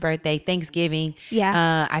sister's birthday, Thanksgiving.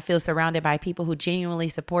 Yeah. I feel surrounded by people who genuinely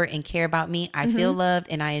support and care about me. I feel loved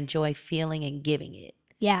and I enjoy feeling and giving it.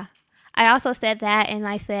 Yeah. I also said that, and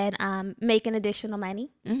I said making additional money.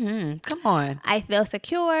 Come on. I feel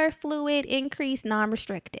secure, fluid, increased,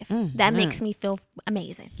 non-restrictive. That makes me feel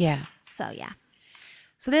amazing. Yeah. So, yeah.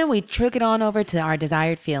 So then we took it on over to our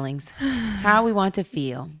desired feelings, how we want to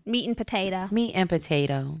feel. Meat and potato. Meat and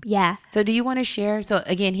potato. Yeah. So do you want to share? So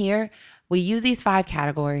again, here we use these 5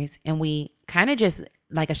 categories and we kind of just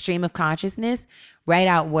like a stream of consciousness, write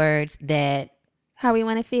out words that. How we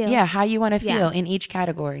want to feel. Yeah, how you want to feel Yeah. in each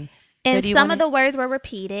category. And some of the words were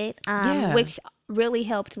repeated, Yeah. which really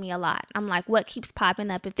helped me a lot. I'm like, what keeps popping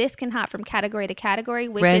up? If this can hop from category to category,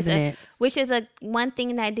 which Resonance. is a one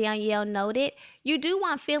thing that Danielle noted, you do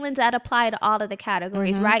want feelings that apply to all of the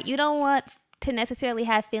categories, right? You don't want to necessarily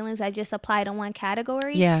have feelings that just apply to one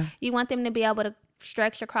category. Yeah. You want them to be able to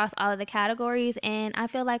stretch across all of the categories, and I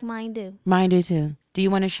feel like mine do. Mine do too. Do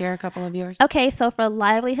you want to share a couple of yours? Okay, so for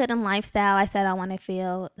livelihood and lifestyle, I said I want to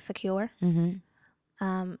feel secure,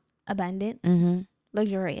 abundant,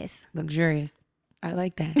 luxurious. Luxurious. I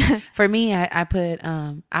like that. For me, I put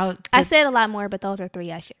I said a lot more, but those are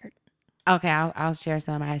 3 I shared. Okay, I'll share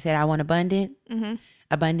some. I said I want abundance.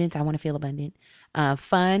 I want to feel abundant.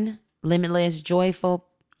 Fun, limitless, joyful,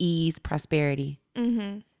 ease, prosperity.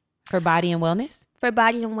 For body and wellness. For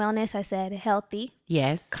body and wellness, I said healthy,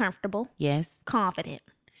 Yes. comfortable, Yes. confident.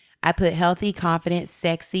 I put healthy, confident,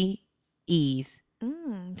 sexy, ease.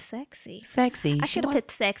 Sexy. Sexy. I should have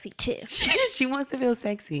put sexy too. She wants to feel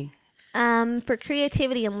sexy. For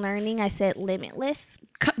creativity and learning, I said limitless.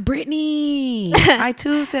 Brittany. I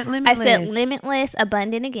too said I limitless. said limitless,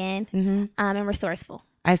 abundant again, and resourceful.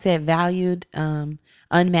 I said valued,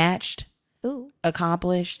 unmatched, Ooh,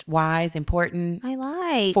 accomplished, wise, important, I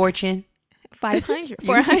like fortune. 500,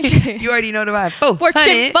 400. You already know the vibe.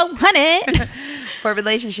 Fortune 400. For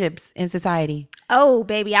relationships in society. Oh,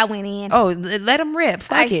 baby, I went in. Oh, let them rip.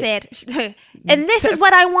 Fuck I it. said, and this is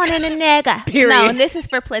what I want in a nigga. Period. No, this is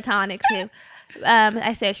for platonic too.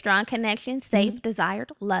 I said strong connection, safe,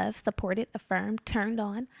 desired, loved, supported, affirmed, turned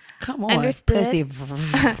on, Come on. Understood. Pussy.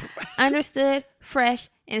 understood, fresh,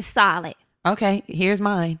 and solid. Okay, here's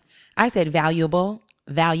mine. I said valuable,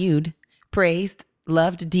 valued, praised,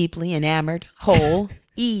 loved deeply, enamored, whole,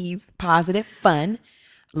 ease, positive, fun,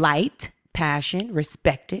 light, passion,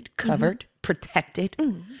 respected, covered, protected,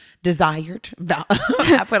 desired.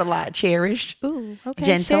 I put a lot. Cherished, Ooh, okay.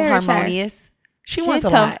 gentle, Cherish her. harmonious. She wants a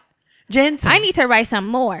Gentle. lot. Gentle. I need to write some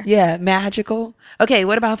more. Yeah, magical. Okay,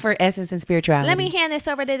 what about for essence and spirituality? Let me hand this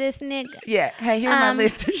over to this nigga. Yeah, hey, here's my Um,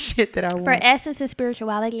 list of shit that I want. For essence and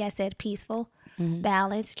spirituality, I said peaceful, Mhm.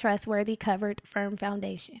 balanced, trustworthy, covered, firm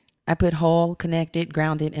foundation. I put whole, connected,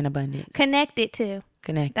 grounded, and abundance. Connected to.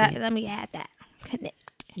 Connected. Let me add that. Connect.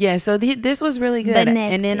 Yeah, so this was really good. And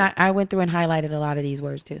then Connected. I went through and highlighted a lot of these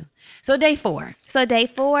words too. So day 4. So day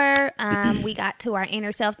 4, we got to our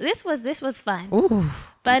inner selves. This was fun. Ooh,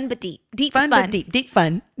 Fun but deep. Deep fun, fun. but deep. Deep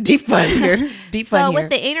fun. Deep fun here. Deep fun So here. with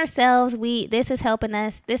the inner selves,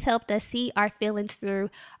 this helped us see our feelings through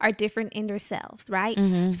our different inner selves, right?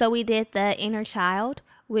 Mhm. So we did the inner child,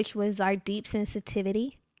 which was our deep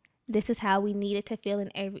sensitivity. This is how we needed to feel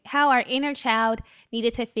how our inner child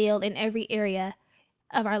needed to feel in every area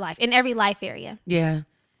of our life, in every life area. Yeah.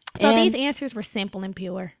 So And- these answers were simple and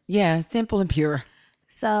pure. Yeah, simple and pure.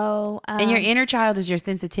 So And your inner child is your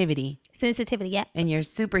sensitivity. sensitivity, yeah. And your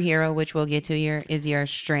superhero, which we'll get to, is your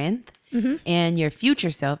strength. Mhm. And your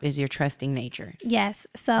future self is your trusting nature. Yes.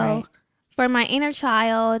 So Right. for my inner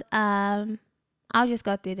child, I'll just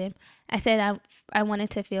go through them. I said I wanted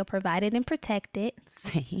to feel provided and protected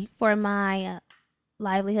See? for my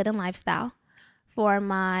livelihood and lifestyle. For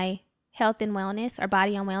my health and wellness or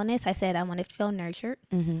body and wellness, I said I wanted to feel nurtured.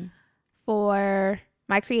 Mm-hmm. For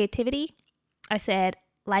my creativity, I said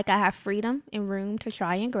like I have freedom and room to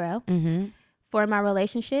try and grow. Mm-hmm. For my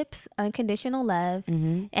relationships, unconditional love.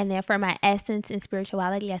 Mm-hmm. And then for my essence and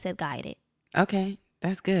spirituality, I said guided. Okay,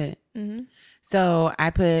 that's good. Mm-hmm. So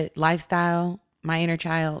I put lifestyle, my inner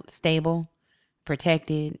child, stable,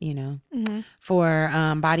 protected, Mm-hmm. For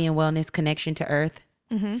body and wellness, connection to earth.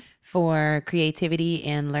 Mm-hmm. For creativity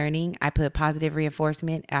and learning, I put positive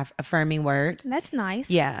reinforcement, affirming words. That's nice.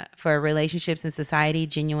 Yeah. For relationships and society,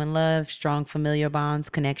 genuine love, strong familiar bonds,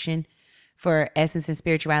 connection. For essence and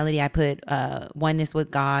spirituality, I put oneness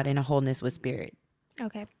with God and a wholeness with spirit.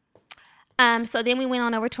 Okay. So then we went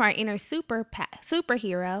on over to our inner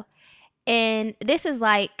superhero, and this is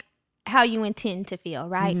like how you intend to feel,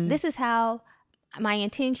 right? Mhm. This is how my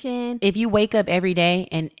intention. If you wake up every day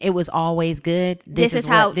and it was always good, this is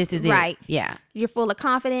it. right. Yeah. You're full of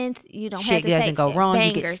confidence. You don't Shit hesitate. doesn't go wrong.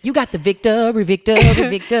 Bangers. You got the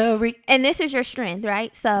victory. And this is your strength,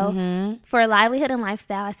 right? So Mhm. for livelihood and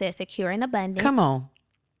lifestyle, I said secure and abundant. Come on.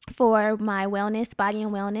 For my wellness, body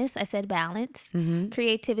and wellness, I said balance. Mm-hmm.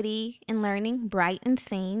 Creativity and learning, bright and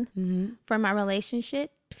seen. Mm-hmm. For my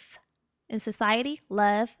relationships in society,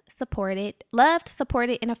 loved, supported,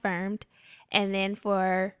 and affirmed. And then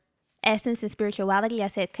for essence and spirituality, I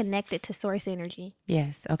said connected to source energy.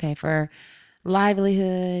 Yes. Okay. For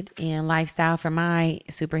livelihood and lifestyle, for my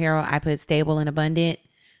superhero, I put stable and abundant.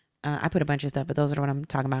 I put a bunch of stuff, but those are what I'm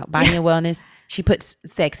talking about. Body and wellness. She puts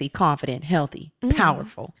sexy, confident, healthy,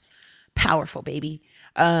 powerful, baby.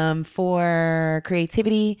 For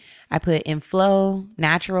creativity, I put in flow,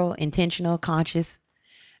 natural, intentional, conscious.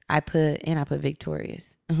 I put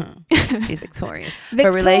victorious. She's victorious.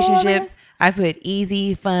 For relationships, I put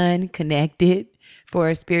easy, fun, connected.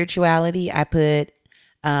 For spirituality, I put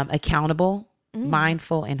accountable,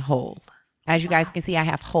 mindful, and whole. As you guys can see, I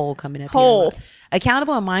have whole coming up. Whole. Here.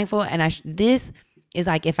 Accountable and mindful. And this is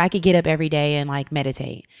like if I could get up every day and like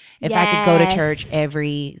meditate, if I could go to church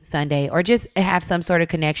every Sunday or just have some sort of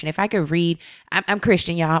connection, if I could read, I'm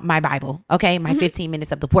Christian, y'all, my Bible, okay? My 15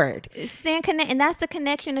 minutes of the word. Stand connect, and that's the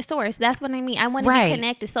connection to source. That's what I mean. I want to be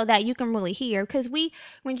connected so that you can really hear. Because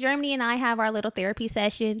when Germany and I have our little therapy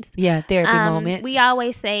sessions, therapy moments, we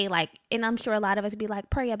always say like, and I'm sure a lot of us be like,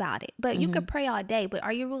 pray about it. But you could pray all day, but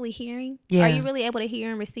are you really hearing? Yeah. Are you really able to hear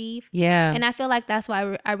and receive? Yeah. And I feel like that's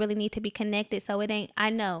why I really need to be connected. So it ain't. I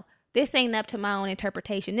know this ain't up to my own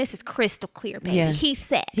interpretation. This is crystal clear, baby. Yeah. He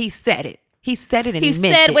said it. He said it, and he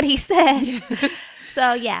meant said it. what he said.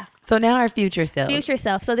 So yeah. So now our future self. Future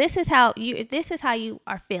self. So this is how you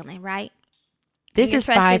are feeling, right? This Your is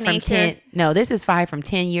trust in 5 from nature. 10. No, this is 5 from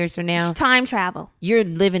 10 years from now. It's time travel. You're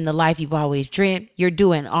living the life you've always dreamt. You're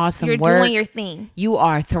doing awesome You're work. doing your thing. You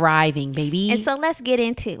are thriving, baby. And so let's get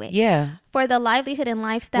into it. yeah. For the livelihood and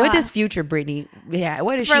lifestyle. What does future Brittany? Yeah.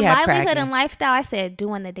 What does for she have livelihood cracking? and lifestyle, I said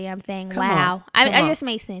doing the damn thing. Come Wow. on. I Come on. just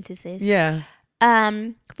made sentences. Yeah.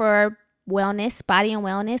 For wellness, body and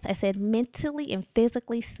wellness, I said mentally and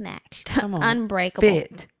physically snatched. Come on. Unbreakable.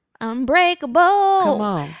 Fit. Unbreakable. Come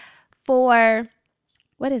on. For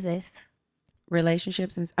what is this?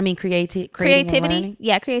 Relationships and creating and Creativity. learning.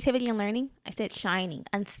 Yeah, creativity and learning. I said shining,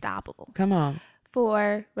 unstoppable. Come on.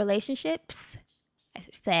 For relationships, I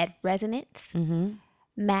said resonance, Mm-hmm.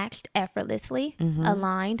 matched effortlessly, Mhm.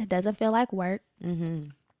 aligned, doesn't feel like work. Mm-hmm.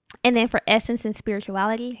 And then for essence and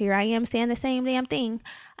spirituality, here I am saying the same damn thing.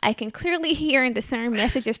 I can clearly hear and discern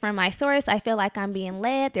messages from my source. I feel like I'm being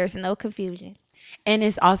led. There's no confusion. And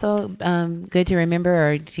it's also good to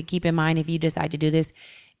remember or to keep in mind if you decide to do this,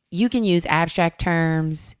 you can use abstract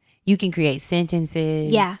terms. You can create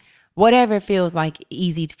sentences. Yeah. Whatever feels like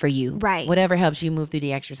easy for you. Right. Whatever helps you move through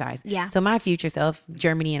the exercise. Yeah. So my future self,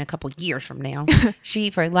 Germany in a couple years from now,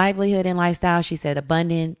 for livelihood and lifestyle, she said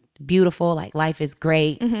abundant, beautiful, like life is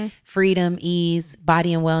great, Mm-hmm. freedom, ease,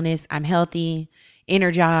 body and wellness. I'm healthy,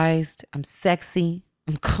 energized, I'm sexy,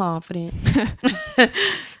 I'm confident.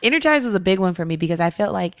 Energized was a big one for me because I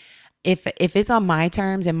felt like if it's on my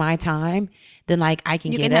terms and my time, then like I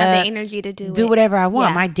can You get can have up, the energy to do it. whatever I want.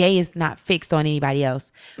 Yeah. My day is not fixed on anybody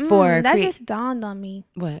else. For that just dawned on me.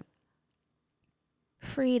 what?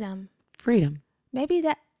 Freedom. Freedom. Maybe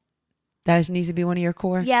that. That needs to be one of your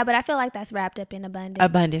core. Yeah, but I feel like that's wrapped up in abundance.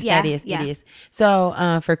 Abundance. Yeah, That is. yeah. It is.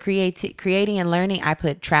 So for creating and learning, I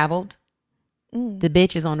put traveled. Mm. The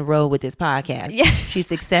bitch is on the road with this podcast. Yeah. She's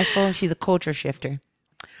successful. She's a culture shifter.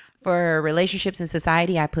 For relationships and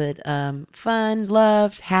society, I put fun,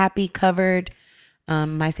 loved, happy, covered.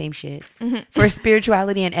 My same shit. Mhm. For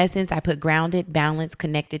spirituality and essence, I put grounded, balanced,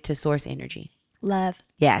 connected to source energy. Love.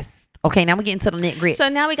 Yes. Okay, now we're getting to the nitty gritty. So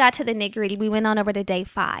now we got to the nitty gritty. We went on over to day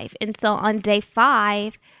 5. And so on day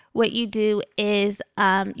 5, what you do is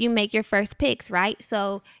you make your first picks, right?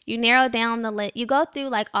 So you narrow down the list. You go through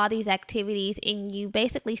like all these activities and you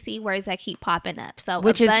basically see words that keep popping up. So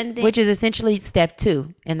which is essentially step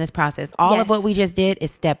 2 in this process. All Yes. of what we just did is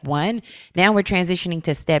step 1. Now we're transitioning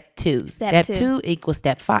to step 2. Step Step two. 2 equals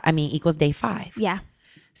step 5. Equals day 5. Yeah.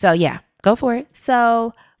 So yeah, go for it.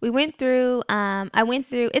 So we went through, I went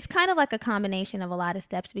through, it's kind of like a combination of a lot of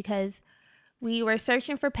steps because we were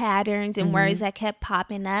searching for patterns and words that kept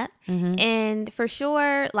popping up. And for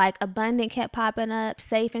sure, like abundant kept popping up,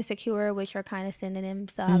 safe and secure, which are kind of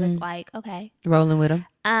synonyms. So I was like, okay. Rolling with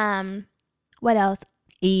them. What else?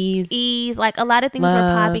 Ease. Like a lot of things were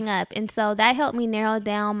Love. popping up. And so that helped me narrow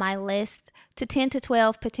down my list to 10 to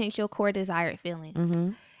 12 potential core desired feelings. Mm-hmm.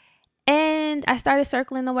 And I started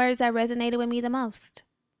circling the words that resonated with me the most.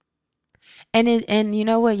 And you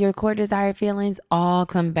know what? Your core desired feelings all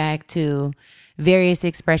come back to various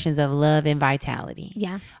expressions of love and vitality.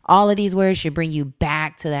 Yeah. All of these words should bring you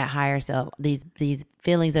back to that higher self, these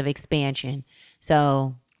feelings of expansion.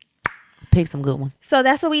 So pick some good ones. So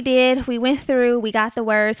that's what we did. We went through, we got the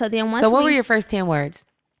words. So then once So what were your first 10 words?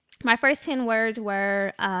 my first 10 words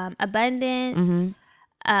were abundance,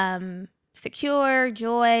 Mm-hmm. secure,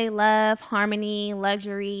 joy, love, harmony,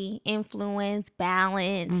 luxury, influence,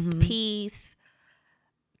 balance, peace,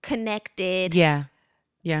 connected. Yeah.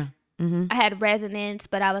 Yeah. Mm-hmm. I had resonance,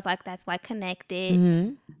 but I was like, that's like connected.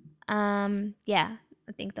 Mm-hmm. Yeah,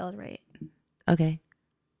 I think those were it. Okay.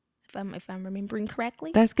 If I'm remembering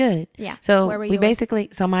correctly. That's good. Yeah. So Where were we yours? basically,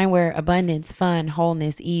 so mine were abundance, fun,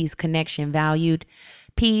 wholeness, ease, connection, valued,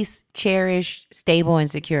 peace, cherished, stable, and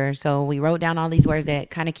secure. So we wrote down all these words that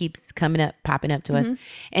kind of keeps popping up to us.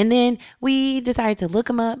 And then we decided to look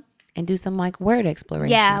them up and do some like word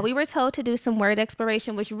exploration. Yeah, we were told to do some word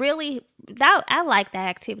exploration, which really I like that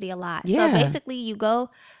activity a lot. Yeah. So basically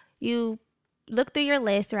you look through your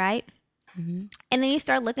list, right? Mm-hmm. And then you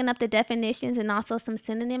start looking up the definitions and also some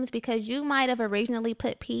synonyms because you might have originally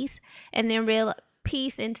put peace and then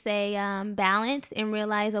peace and say balance and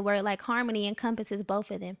realize a word like harmony encompasses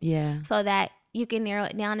both of them. Yeah. So that you can narrow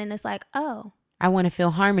it down and it's like, oh, I want to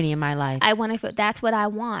feel harmony in my life. I want to feel that's what I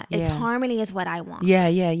want. It's Yeah. harmony is what I want.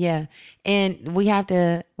 Yeah. And we have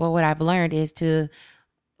to, well, what I've learned is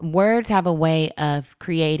words have a way of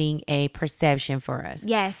creating a perception for us.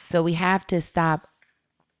 Yes. So we have to stop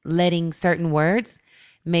letting certain words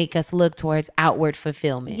make us look towards outward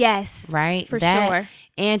fulfillment. Yes. Right? For sure.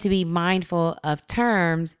 And to be mindful of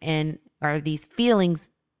terms or these feelings,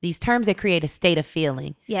 these terms that create a state of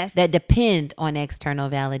feeling Yes. that depend on external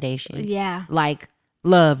validation. Yeah. Like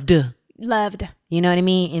loved. Loved. You know what I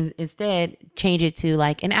mean? And instead, change it to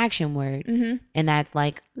like an action word. Mm-hmm. And that's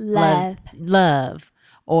like Love. love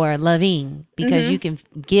or loving, because you can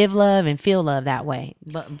give love and feel love that way,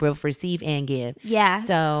 but both receive and give. Yeah.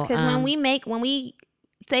 So, Because when we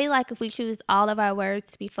say, like, if we choose all of our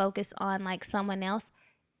words to be focused on like someone else,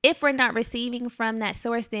 if we're not receiving from that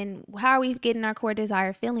source, then how are we getting our core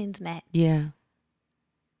desire feelings met? yeah.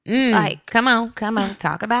 Like, come on,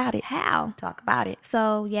 talk about it. how? Talk about it.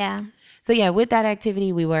 So yeah. So yeah, with that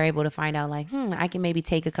activity, we were able to find out like, I can maybe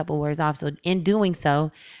take a couple words off. So in doing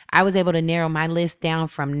so, I was able to narrow my list down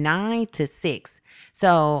from 9 to 6.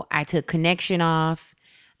 So I took connection off,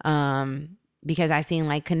 because I seen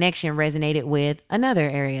like connection resonated with another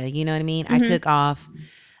area. You know what I mean? I took off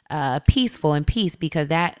peaceful and peace, because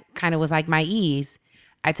that kind of was like my ease.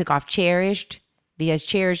 I took off cherished, because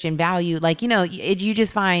cherished and value, like, you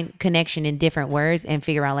just find connection in different words and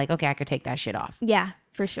figure out like, okay, I could take that shit off. Yeah,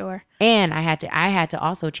 for sure. And I had to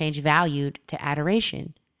also change valued to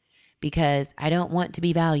adoration, because I don't want to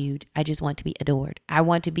be valued. I just want to be adored. I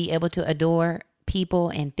want to be able to adore people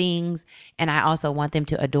and things. And I also want them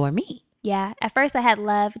to adore me. Yeah. At first I had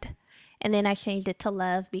loved, and then I changed it to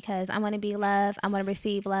love, because I want to be loved. I want to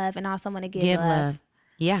receive love, and also want to give love.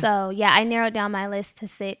 Yeah. So yeah, I narrowed down my list to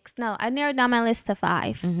 6. No, I narrowed down my list to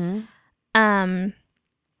 5. Mm-hmm. And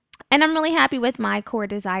I'm really happy with my core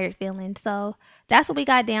desired feelings. So that's what we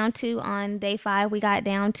got down to on day 5. We got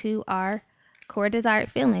down to our core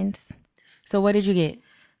desired feelings. So what did you get?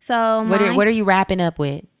 So What are you wrapping up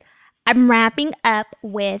with? I'm wrapping up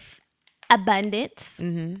with abundance,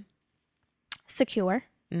 Mm-hmm. secure,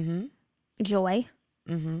 Mm-hmm. joy,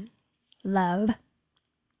 Mm-hmm. love,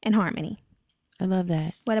 and harmony. I love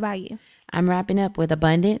that. What about you? I'm wrapping up with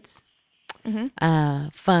abundance,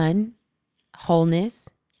 fun, wholeness,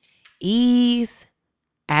 ease,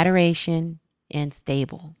 adoration, and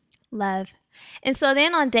stable. Love. And so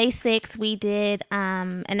then on day 6, we did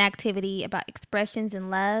an activity about expressions in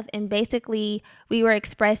love. And basically, we were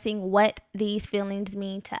expressing what these feelings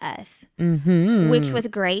mean to us, which was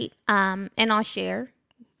great. And I'll share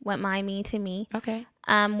what mine mean to me. Okay.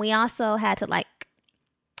 We also had to like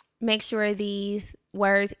make sure these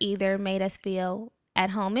words either made us feel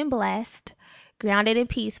at home and blessed, grounded and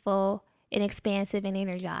peaceful, and expansive and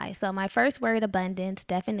energized. So my first word, abundance,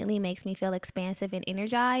 definitely makes me feel expansive and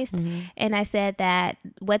energized. And I said that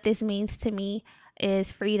what this means to me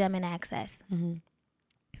is freedom and access. And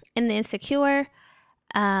then secure,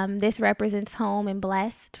 this represents home and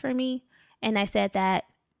blessed for me. And I said that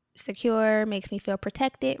secure makes me feel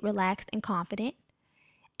protected, relaxed, and confident.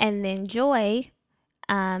 And then joy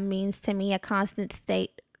means to me a constant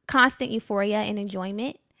euphoria and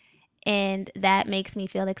enjoyment. And that makes me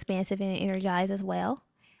feel expansive and energized as well.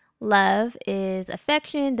 Love is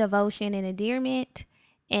affection, devotion, and endearment.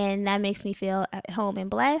 And that makes me feel at home and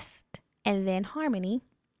blessed. And then harmony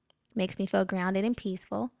makes me feel grounded and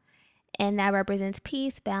peaceful. And that represents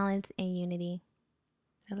peace, balance, and unity.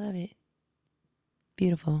 I love it.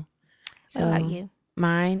 Beautiful. What about you?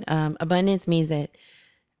 Mine, abundance means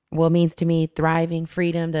to me thriving,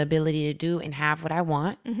 freedom, the ability to do and have what I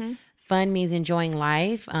want. Fun means enjoying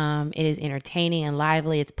life. It is entertaining and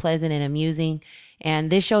lively. It's pleasant and amusing. And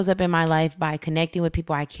this shows up in my life by connecting with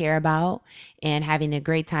people I care about and having a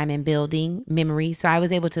great time and building memories. So I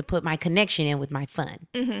was able to put my connection in with my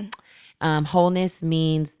fun. Wholeness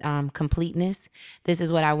means completeness. This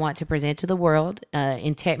is what I want to present to the world.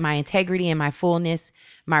 My integrity and my fullness,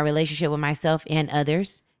 my relationship with myself and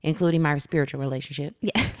others, including my spiritual relationship.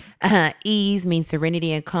 Yes. Ease means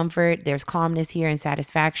serenity and comfort. There's calmness here and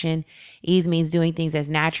satisfaction. Ease means doing things as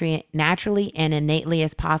naturally and innately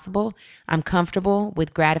as possible. I'm comfortable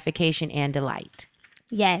with gratification and delight.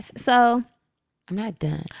 Yes. So I'm not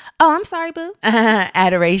done. Oh, I'm sorry, boo.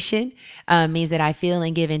 Adoration means that I feel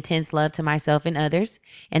and give intense love to myself and others.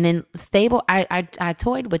 And then stable, I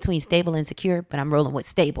toyed between stable and secure, but I'm rolling with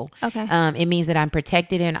stable. Okay. It means that I'm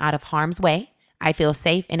protected and out of harm's way. I feel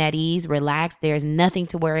safe and at ease, relaxed. There's nothing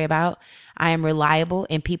to worry about. I am reliable,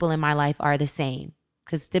 and people in my life are the same.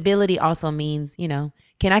 Because stability also means, can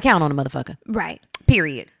I count on a motherfucker? Right.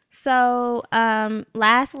 Period. So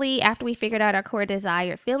lastly, after we figured out our core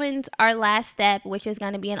desired feelings, our last step, which is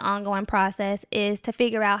going to be an ongoing process, is to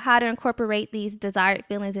figure out how to incorporate these desired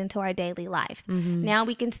feelings into our daily lives. Now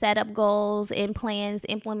we can set up goals and plans,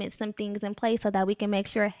 implement some things in place so that we can make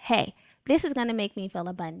sure, hey, this is going to make me feel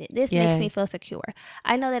abundant. This makes me feel secure.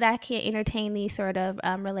 I know that I can't entertain these sort of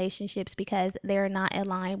relationships because they're not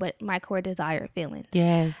aligned with my core desired feelings.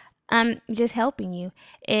 Yes. Just helping you.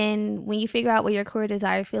 And when you figure out what your core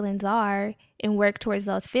desired feelings are and work towards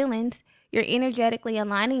those feelings, you're energetically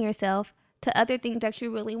aligning yourself to other things that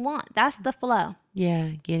you really want. That's the flow. Yeah,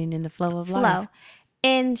 getting in the flow of life. Flow.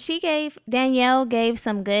 And Danielle gave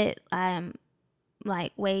some good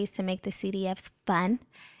like ways to make the CDFs fun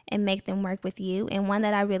and make them work with you. And one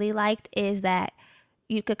that I really liked is that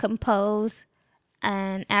you could compose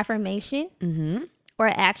an affirmation or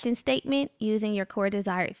an action statement using your core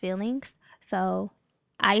desired feelings. So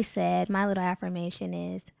I said, my little affirmation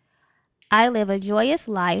is, I live a joyous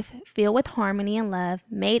life filled with harmony and love,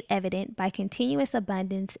 made evident by continuous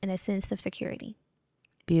abundance and a sense of security.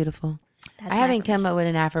 Beautiful. That's I my haven't come affirmation. up with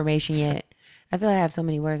an affirmation yet. I feel like I have so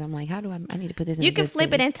many words. I'm like, how do I need to put this in You a can good flip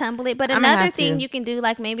it sentence. and tumble it. But I'm gonna another have thing to. you can do,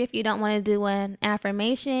 like maybe if you don't want to do an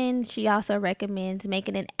affirmation, she also recommends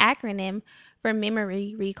making an acronym for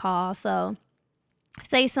memory recall. So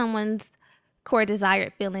say someone's core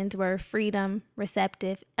desired feelings were freedom,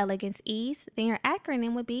 receptive, elegance, ease, then your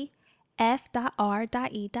acronym would be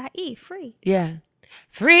F.R.E.E. Free. Yeah.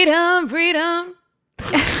 Freedom, freedom.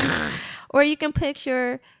 Or you can put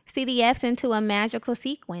your CDFs into a magical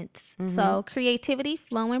sequence. So creativity,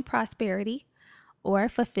 flow, and prosperity, or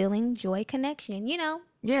fulfilling joy, connection. You know,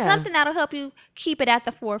 Yeah. something that'll help you keep it at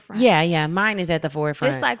the forefront. Yeah. Mine is at the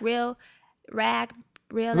forefront. It's like real ass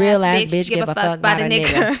bitch give a fuck about a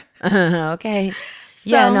nigga. Okay.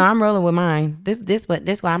 Yeah, So- no, I'm rolling with mine. This what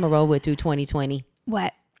I'm gonna roll with through 2020.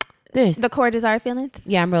 What? This. The core desired feelings?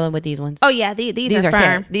 Yeah, I'm rolling with these ones. Oh, yeah. These are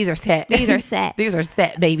firm. set. These are set. These are set. These are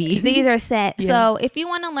set, baby. These are set. Yeah. So if you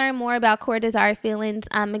want to learn more about core desired feelings,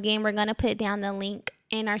 again, we're going to put down the link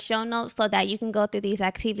in our show notes so that you can go through these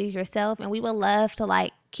activities yourself. And we would love to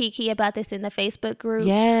like kiki about this in the Facebook group.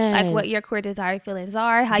 Yes. Like what your core desired feelings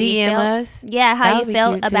are, how you DM felt. us. Yeah, That how would you be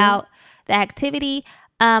felt cute, too. about the activity.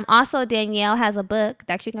 Also, Danielle has a book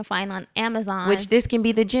that you can find on Amazon. Which this can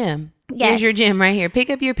be the gym. Yes. Here's your gym right here. Pick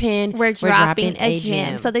up your pen. We're dropping a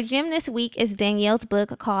gym. So the gym this week is Danielle's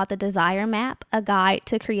book called The Desire Map, A Guide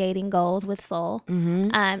to Creating Goals with Soul.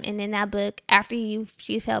 And in that book, after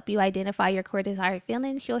she's helped you identify your core desired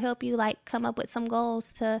feelings, she'll help you like come up with some goals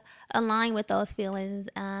to align with those feelings.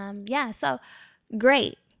 So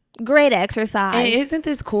great exercise. And isn't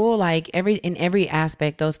this cool? Like in every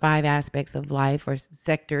aspect, those 5 aspects of life or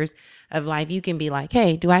sectors of life, you can be like,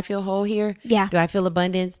 hey, do I feel whole here? Yeah. Do I feel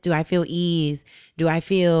abundance? Do I feel ease? Do I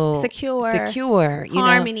feel secure? You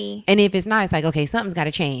Harmony. know? And if it's not, it's like, okay, something's got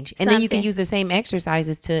to change. And then you can Something. use the same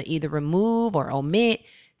exercises to either remove or omit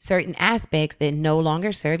certain aspects that no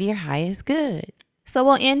longer serve your highest good. So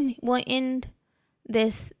we'll end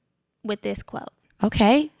this with this quote.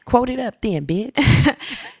 Okay. Quote it up then, bitch.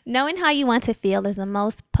 Knowing how you want to feel is the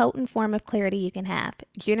most potent form of clarity you can have.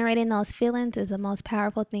 Generating those feelings is the most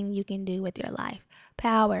powerful thing you can do with your life.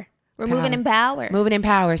 Power. We're moving in power. Moving in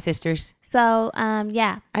power, sisters. So,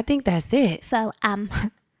 yeah. I think that's it. So,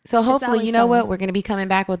 So hopefully, always you know fun. what? We're going to be coming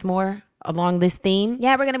back with more along this theme.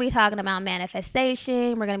 yeah, we're going to be talking about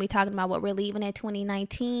manifestation. We're going to be talking about what we're leaving in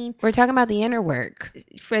 2019 We're talking about the inner work.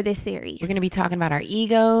 for this series. We're going to be talking about our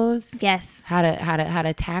egos. Yes. How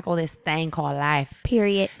to tackle this thing called life.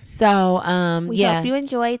 Period. So, We hope you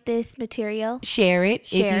enjoyed this material. share it. If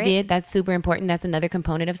Share you it. did, that's super important. That's another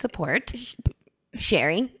component of support.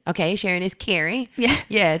 Sharing. Okay. Sharing is caring. Yeah.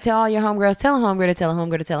 Yeah. Tell all your homegirls. Tell a homegirl to tell a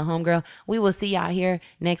homegirl to tell a homegirl. We will see y'all here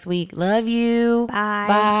next week. Love you. Bye.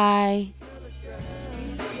 Bye.